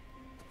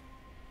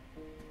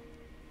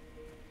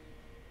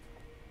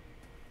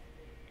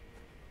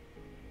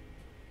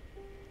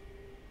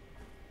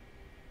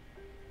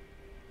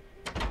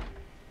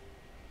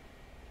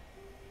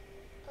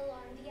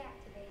 Alarm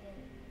deactivated.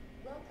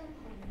 Welcome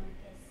home,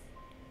 Marcus.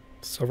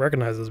 Still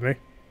recognizes me.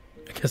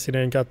 I guess he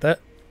didn't get that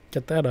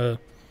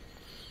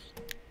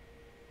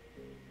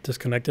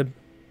disconnected.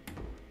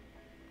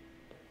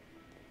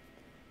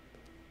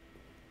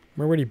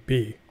 Where would he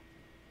be?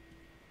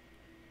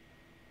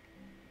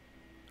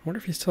 I wonder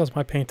if he still has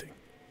my painting.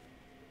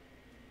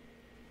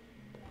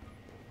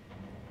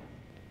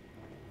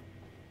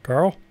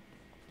 Carl?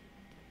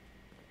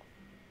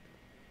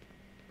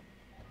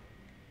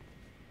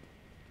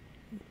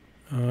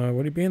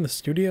 Would he be in the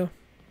studio?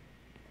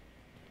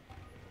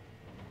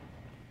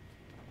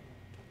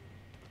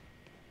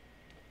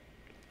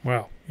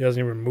 Wow, he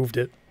hasn't even moved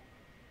it.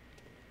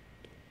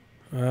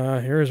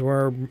 Here's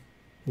where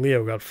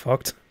Leo got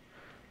fucked.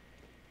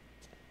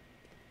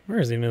 Where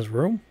is he? In his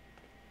room?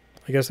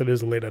 I guess it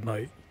is late at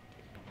night.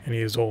 And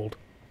he is old.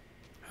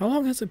 How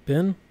long has it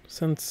been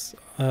since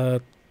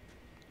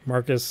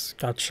Marcus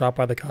got shot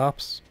by the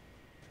cops?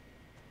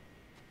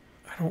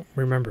 I don't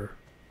remember.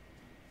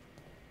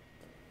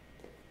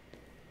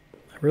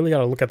 I really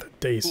gotta look at the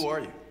days. Who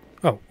are you?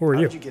 Oh, who are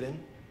you? How did you get in?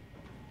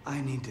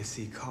 I need to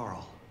see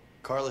Carl.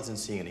 Carl isn't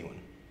seeing anyone.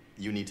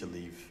 You need to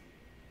leave.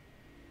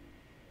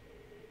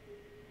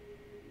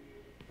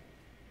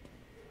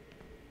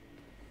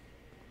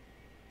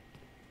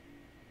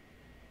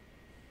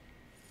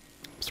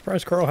 I'm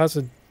surprised Carl has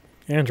an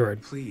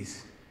android.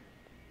 Please.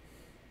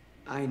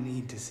 I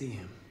need to see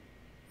him.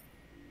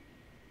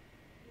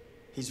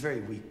 He's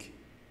very weak.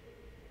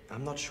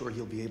 I'm not sure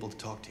he'll be able to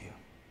talk to you.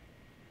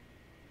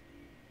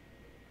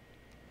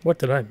 What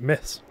did I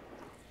miss?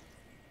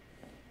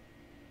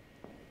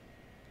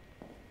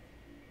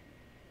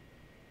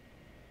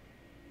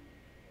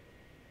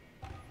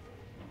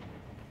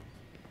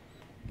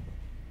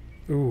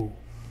 Ooh.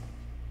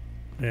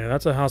 Yeah,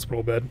 that's a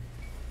hospital bed.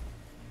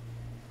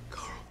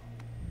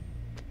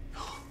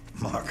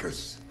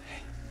 Marcus.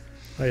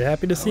 Are you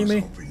happy to see me?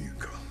 Hoping you'd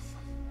come.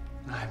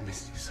 I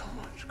missed you so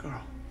much,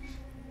 Carl.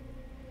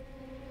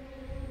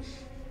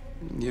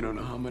 You don't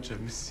know how much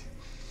I've missed you.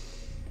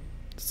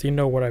 Does he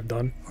know what I've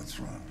done? What's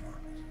wrong,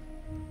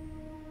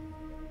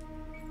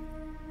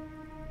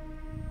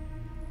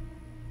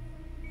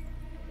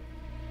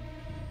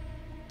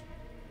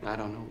 I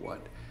don't know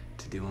what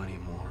to do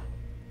anymore.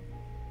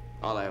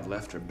 All I have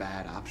left are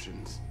bad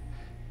options.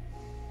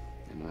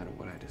 And no matter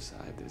what I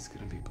decide, there's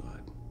gonna be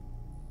blood.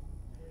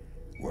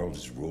 World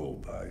is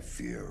ruled by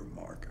fear,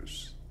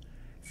 Marcus.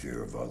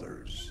 Fear of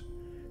others.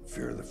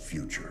 Fear of the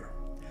future.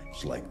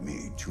 It's like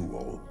me, too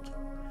old.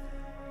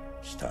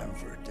 It's time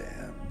for it to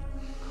end.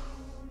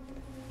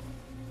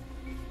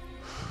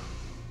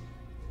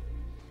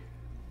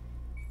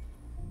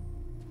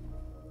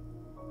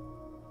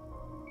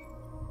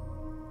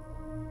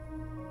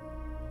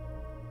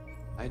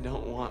 I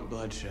don't want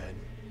bloodshed.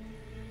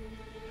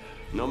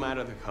 No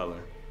matter the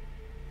color.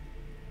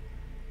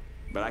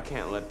 But I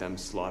can't let them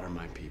slaughter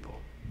my people.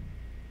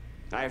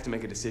 I have to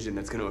make a decision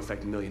that's going to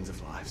affect millions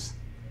of lives.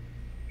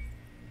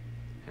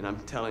 And I'm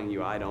telling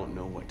you, I don't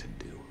know what to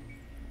do.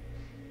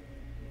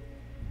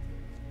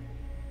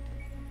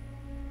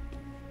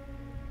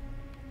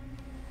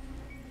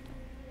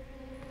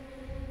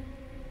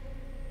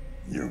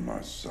 You're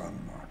my son,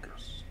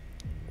 Marcus.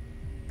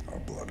 Our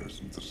blood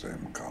isn't the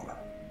same color.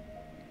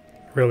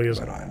 Really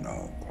isn't. But I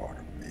know part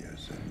of me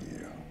is in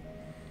you.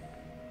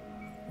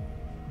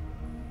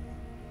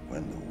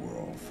 When the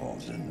world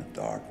falls into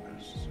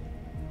darkness,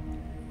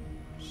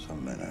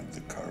 some men have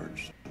the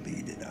courage to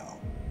lead it out.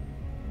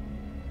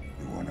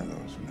 You're one of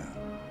those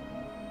men.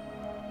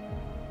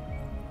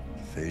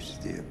 Face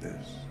the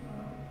abyss,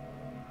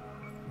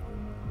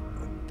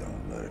 but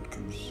don't let it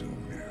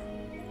consume you.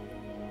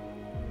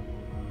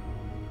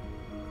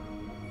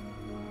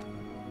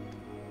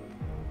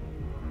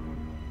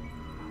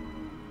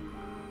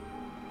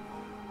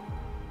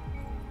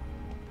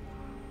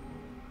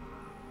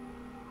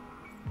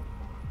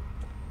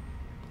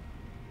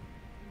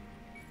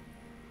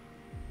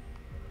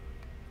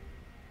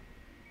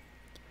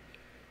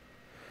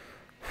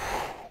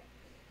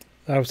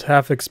 I was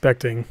half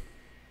expecting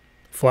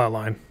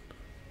flatline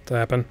to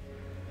happen.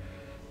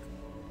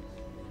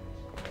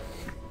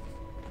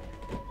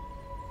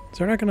 Is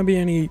there not going to be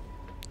any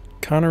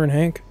Connor and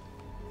Hank?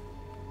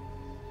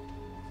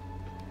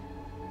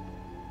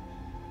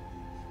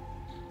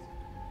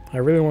 I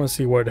really want to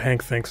see what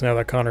Hank thinks now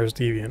that Connor is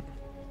deviant.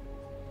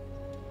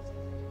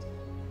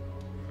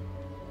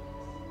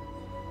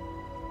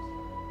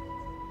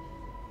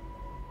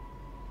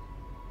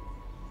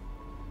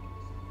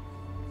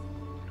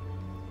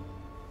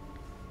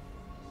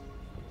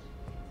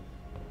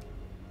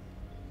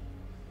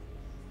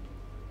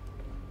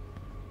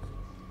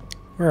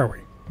 Where are we?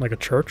 Like a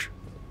church?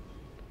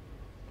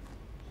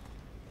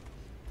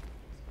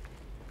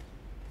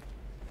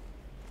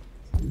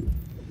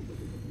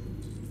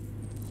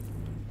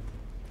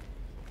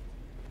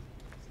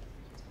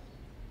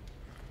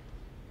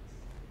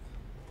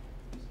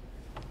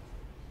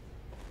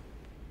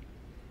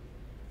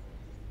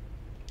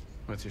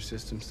 What's your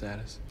system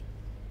status?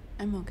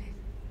 I'm okay.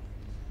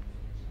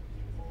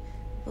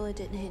 Bullet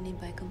didn't hit any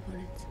bike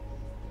components.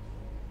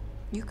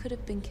 You could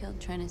have been killed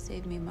trying to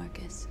save me,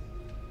 Marcus.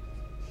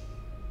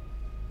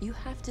 You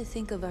have to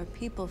think of our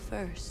people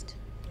first.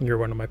 You're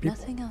one of my people.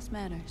 Nothing else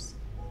matters.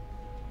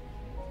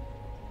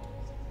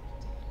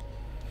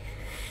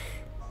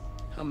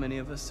 How many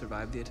of us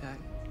survived the attack?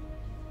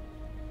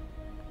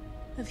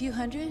 A few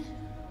hundred?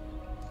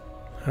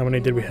 How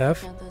many did we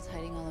have? Count those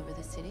hiding all over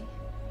the city.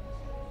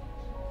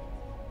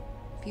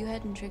 If you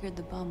hadn't triggered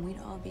the bomb, we'd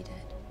all be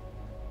dead.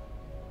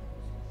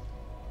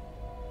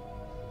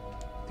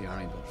 The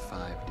Army built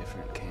 5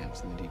 different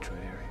camps in the Detroit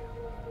area.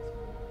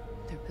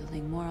 They're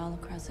building more all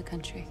across the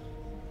country.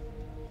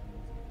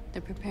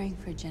 They're preparing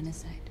for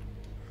genocide.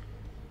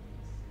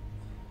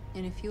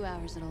 In a few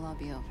hours, it'll all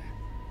be over.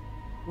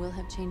 We'll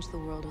have changed the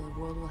world, or the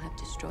world will have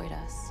destroyed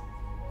us.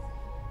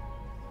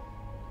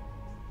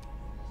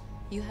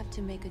 You have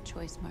to make a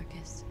choice,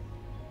 Marcus.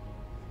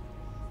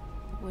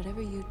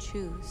 Whatever you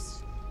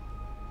choose,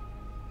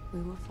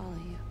 we will follow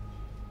you.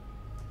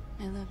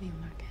 I love you,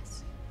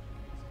 Marcus.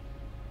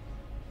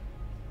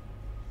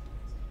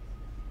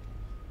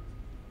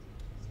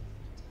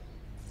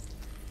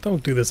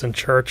 Don't do this in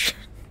church.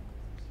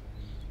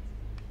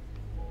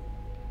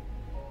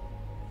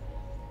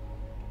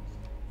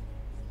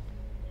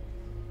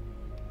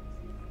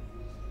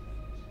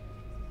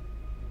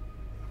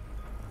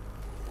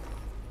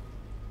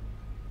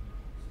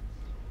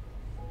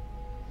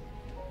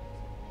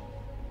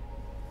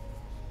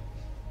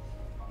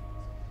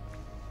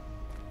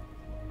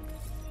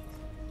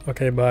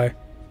 Okay, bye.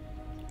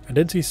 I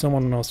did see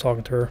someone when I was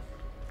talking to her.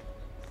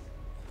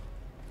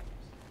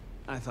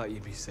 I thought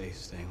you'd be safe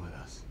staying with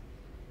us.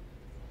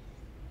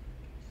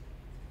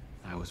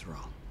 I was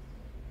wrong.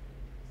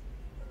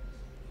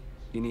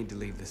 You need to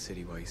leave the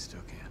city while you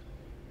still can.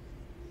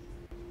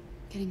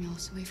 Getting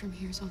Alice away from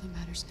here is all that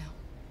matters now.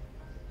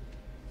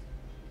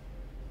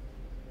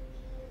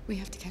 We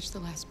have to catch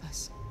the last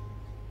bus.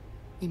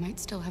 We might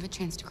still have a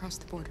chance to cross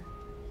the border.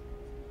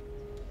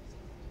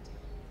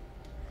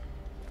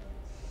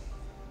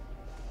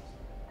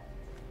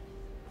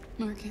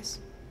 Marcus.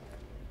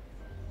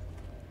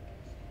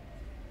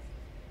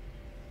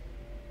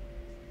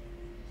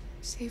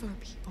 Save our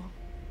people.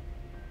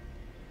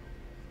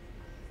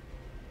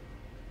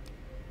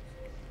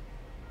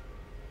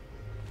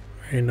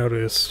 I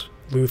notice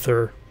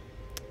Luther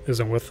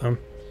isn't with them.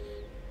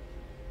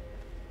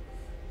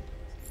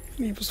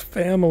 He was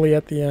family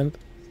at the end.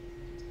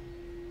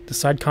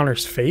 Decide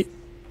Connor's fate?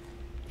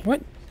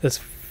 What is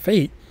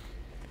fate?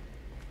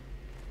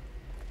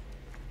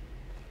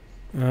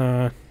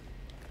 Let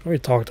me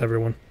talk to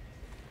everyone.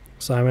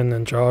 Simon,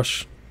 then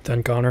Josh,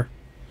 then Connor.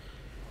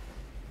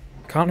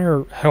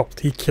 Connor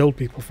helped. He killed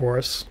people for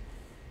us.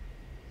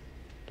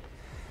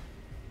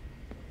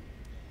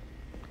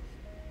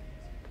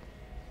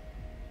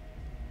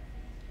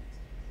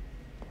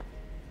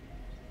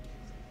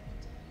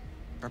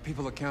 Our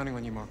people are counting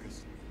on you,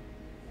 Marcus.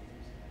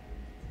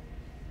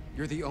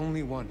 You're the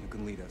only one who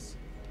can lead us.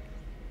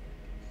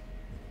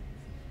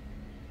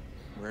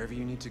 Wherever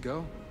you need to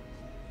go,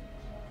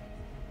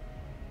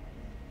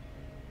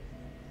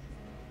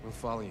 we'll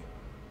follow you.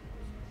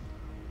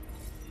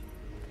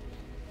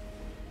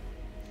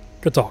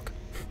 Good talk.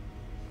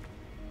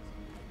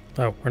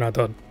 Oh, we're not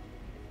done.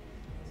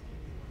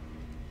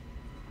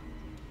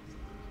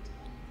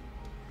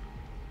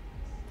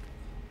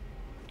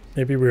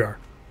 Maybe we are.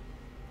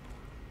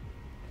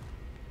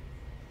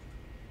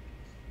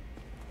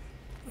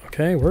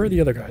 Okay, where are the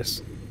other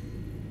guys?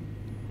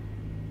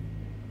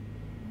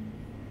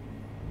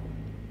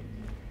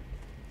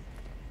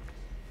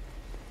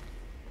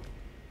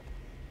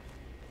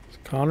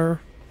 Connor?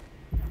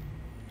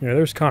 Yeah,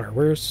 there's Connor.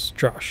 Where's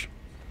Josh?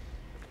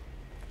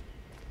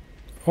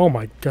 Oh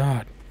my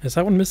god. Is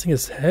that one missing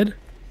his head?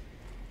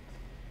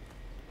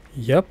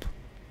 Yep.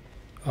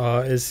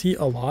 Is he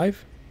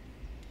alive?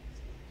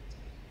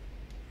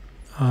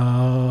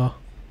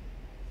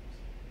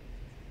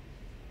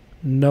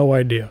 No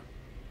idea.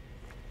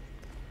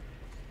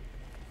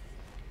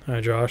 Hi,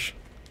 Josh.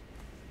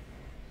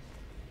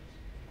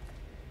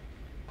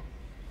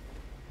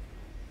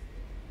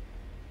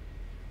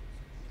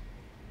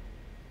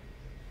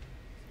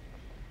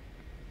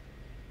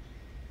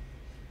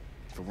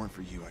 If it weren't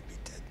for you, I'd be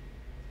dead.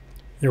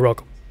 You're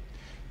welcome.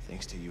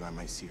 Thanks to you, I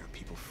might see our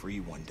people free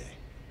one day.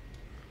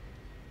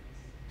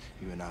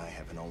 You and I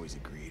haven't always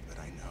agreed, but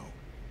I know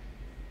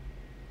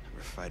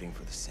we're fighting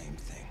for the same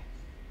thing.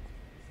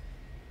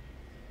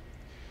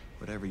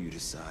 Whatever you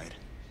decide,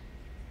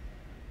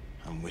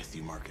 I'm with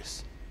you,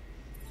 Marcus.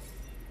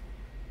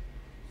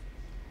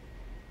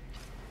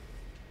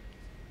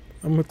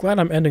 I'm glad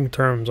I'm ending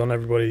terms on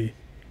everybody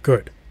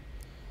good.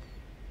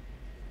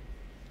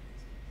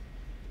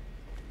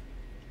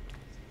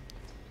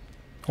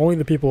 Only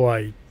the people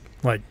I,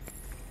 like,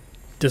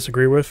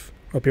 disagree with,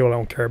 or people I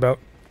don't care about.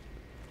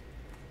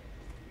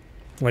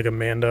 Like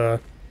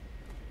Amanda,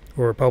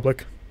 or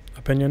public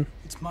opinion.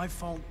 It's my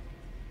fault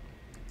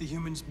the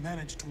humans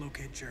managed to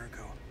locate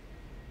Jericho.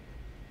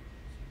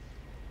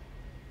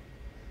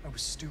 I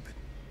was stupid.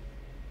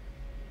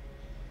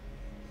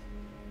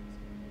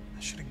 I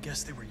should have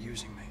guessed they were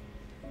using me.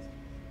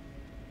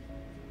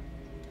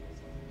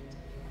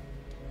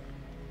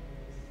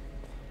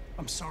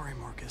 I'm sorry,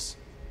 Marcus.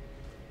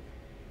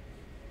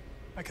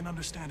 I can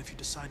understand if you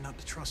decide not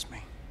to trust me.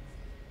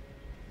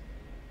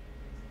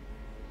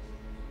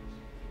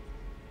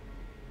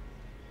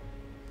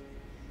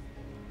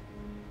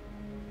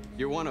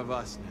 You're one of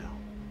us now.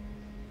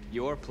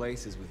 Your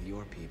place is with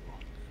your people.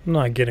 I'm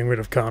not getting rid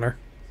of Connor.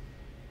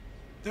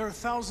 There are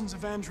thousands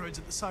of androids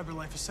at the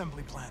CyberLife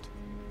assembly plant.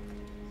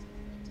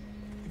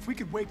 If we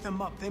could wake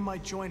them up, they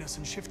might join us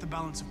and shift the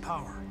balance of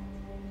power.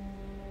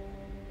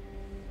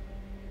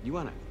 You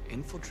want to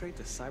infiltrate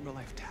the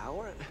CyberLife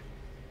tower?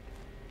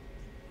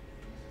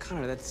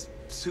 Connor, that's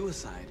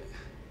suicide.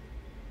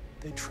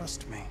 They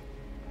trust me.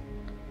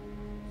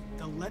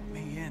 They'll let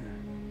me in.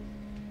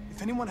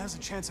 If anyone has a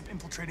chance of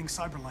infiltrating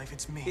CyberLife,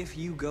 it's me. If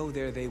you go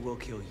there, they will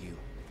kill you.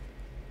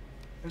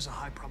 There's a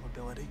high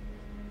probability.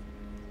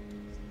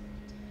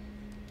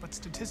 But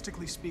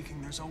statistically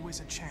speaking, there's always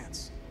a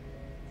chance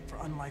for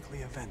unlikely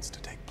events to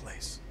take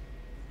place.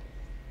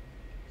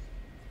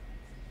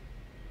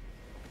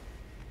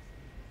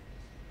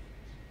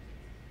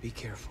 Be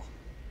careful.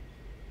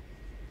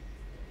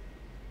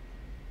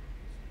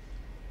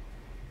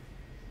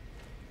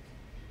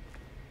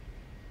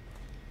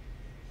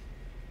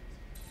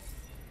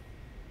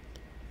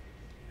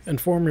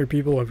 Inform your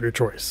people of your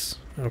choice,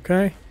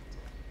 okay?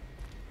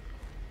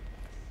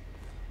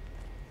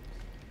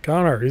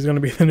 Connor, he's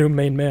gonna be the new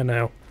main man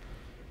now.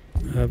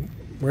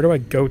 Where do I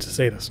go to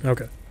say this?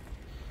 Okay.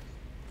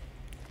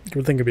 You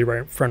would think it'd be right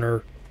in front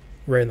or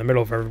right in the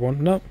middle of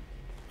everyone. No.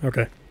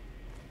 Okay.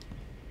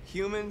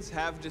 Humans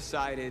have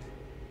decided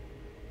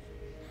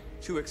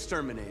to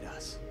exterminate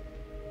us.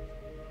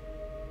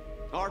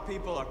 Our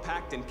people are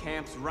packed in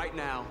camps right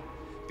now,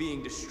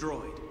 being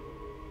destroyed.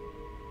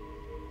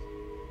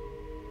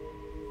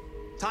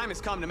 Time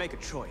has come to make a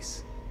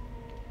choice.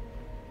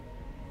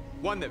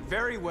 One that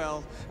very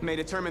well may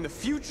determine the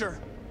future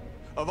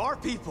of our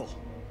people.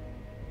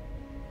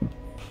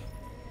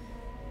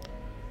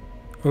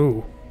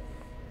 Ooh.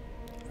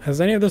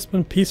 Has any of this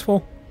been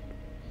peaceful?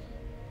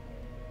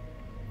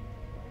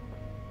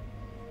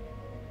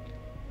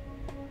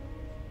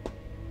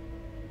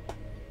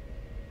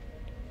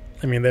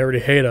 I mean, they already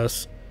hate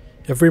us.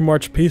 If we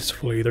march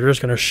peacefully, they're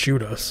just gonna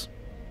shoot us.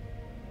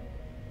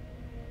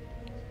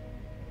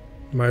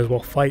 Might as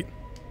well fight.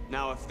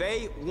 Now, if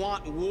they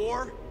want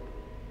war,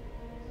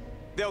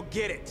 they'll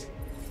get it.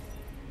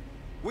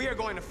 We are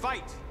going to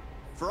fight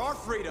for our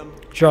freedom.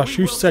 Josh,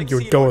 you said you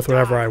would go with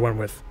whatever I went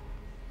with.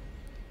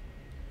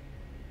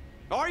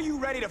 Are you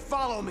ready to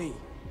follow me?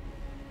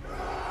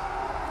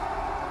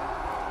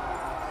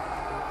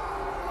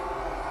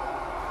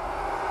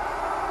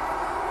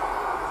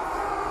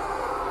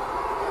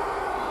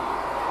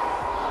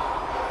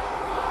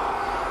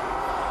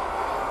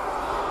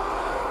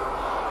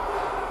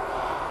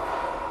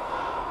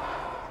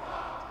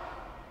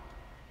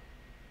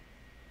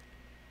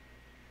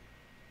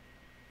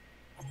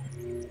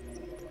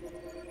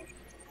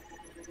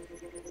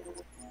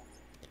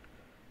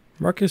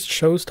 Marcus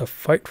chose to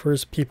fight for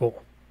his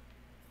people.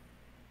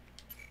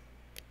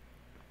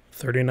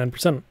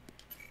 39%.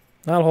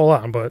 Not a whole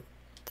lot, but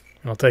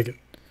I'll take it.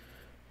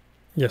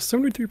 Yes,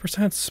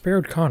 73%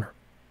 spared Connor.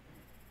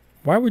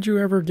 Why would you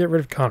ever get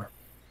rid of Connor?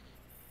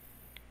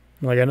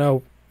 Like, I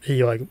know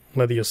he, like,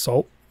 led the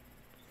assault,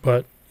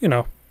 but, you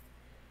know.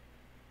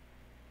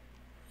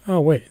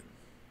 Oh, wait.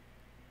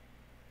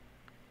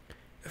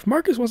 If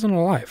Marcus wasn't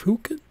alive, who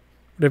could?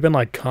 Would it have been,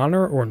 like,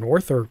 Connor or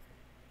North or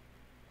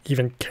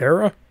even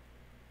Kara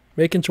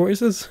making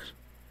choices?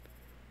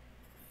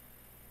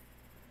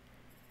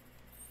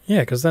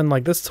 Yeah, because then,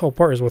 like, this whole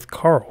part is with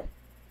Carl.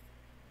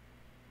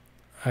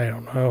 I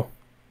don't know.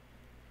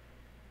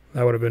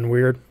 That would have been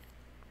weird.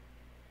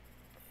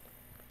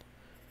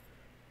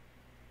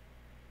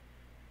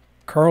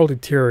 Carl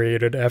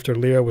deteriorated after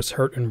Leah was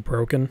hurt and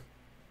broken.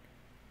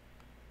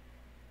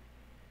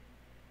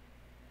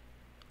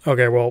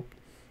 Okay, well,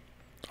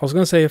 I was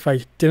going to say if I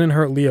didn't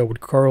hurt Leah, would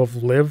Carl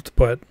have lived?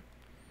 But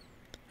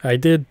I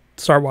did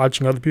start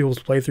watching other people's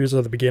playthroughs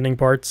of the beginning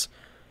parts.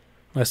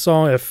 I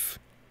saw if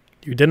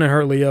you didn't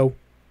hurt Leo,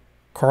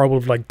 Carl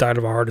would have, like, died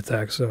of a heart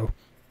attack, so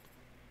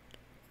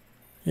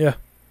yeah,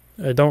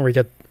 I don't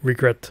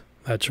regret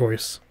that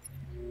choice.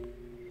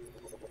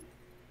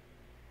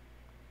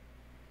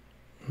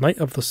 Night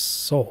of the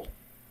Soul.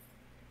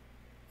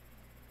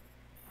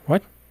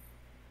 What?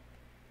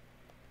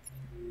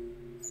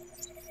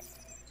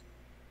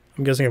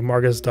 I'm guessing if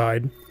Marcus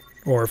died,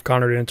 or if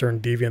Connor didn't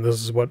turn deviant,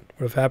 this is what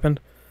would have happened.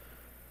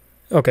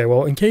 Okay,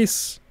 well, in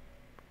case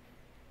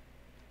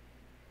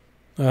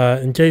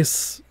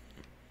there's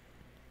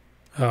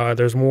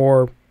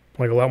more,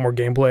 like, a lot more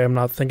gameplay I'm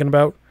not thinking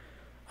about,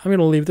 I'm going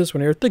to leave this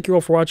one here. Thank you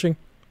all for watching.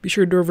 Be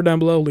sure to do over down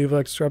below, leave a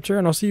like, subscribe, share,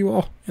 and I'll see you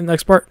all in the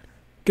next part.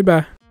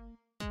 Goodbye.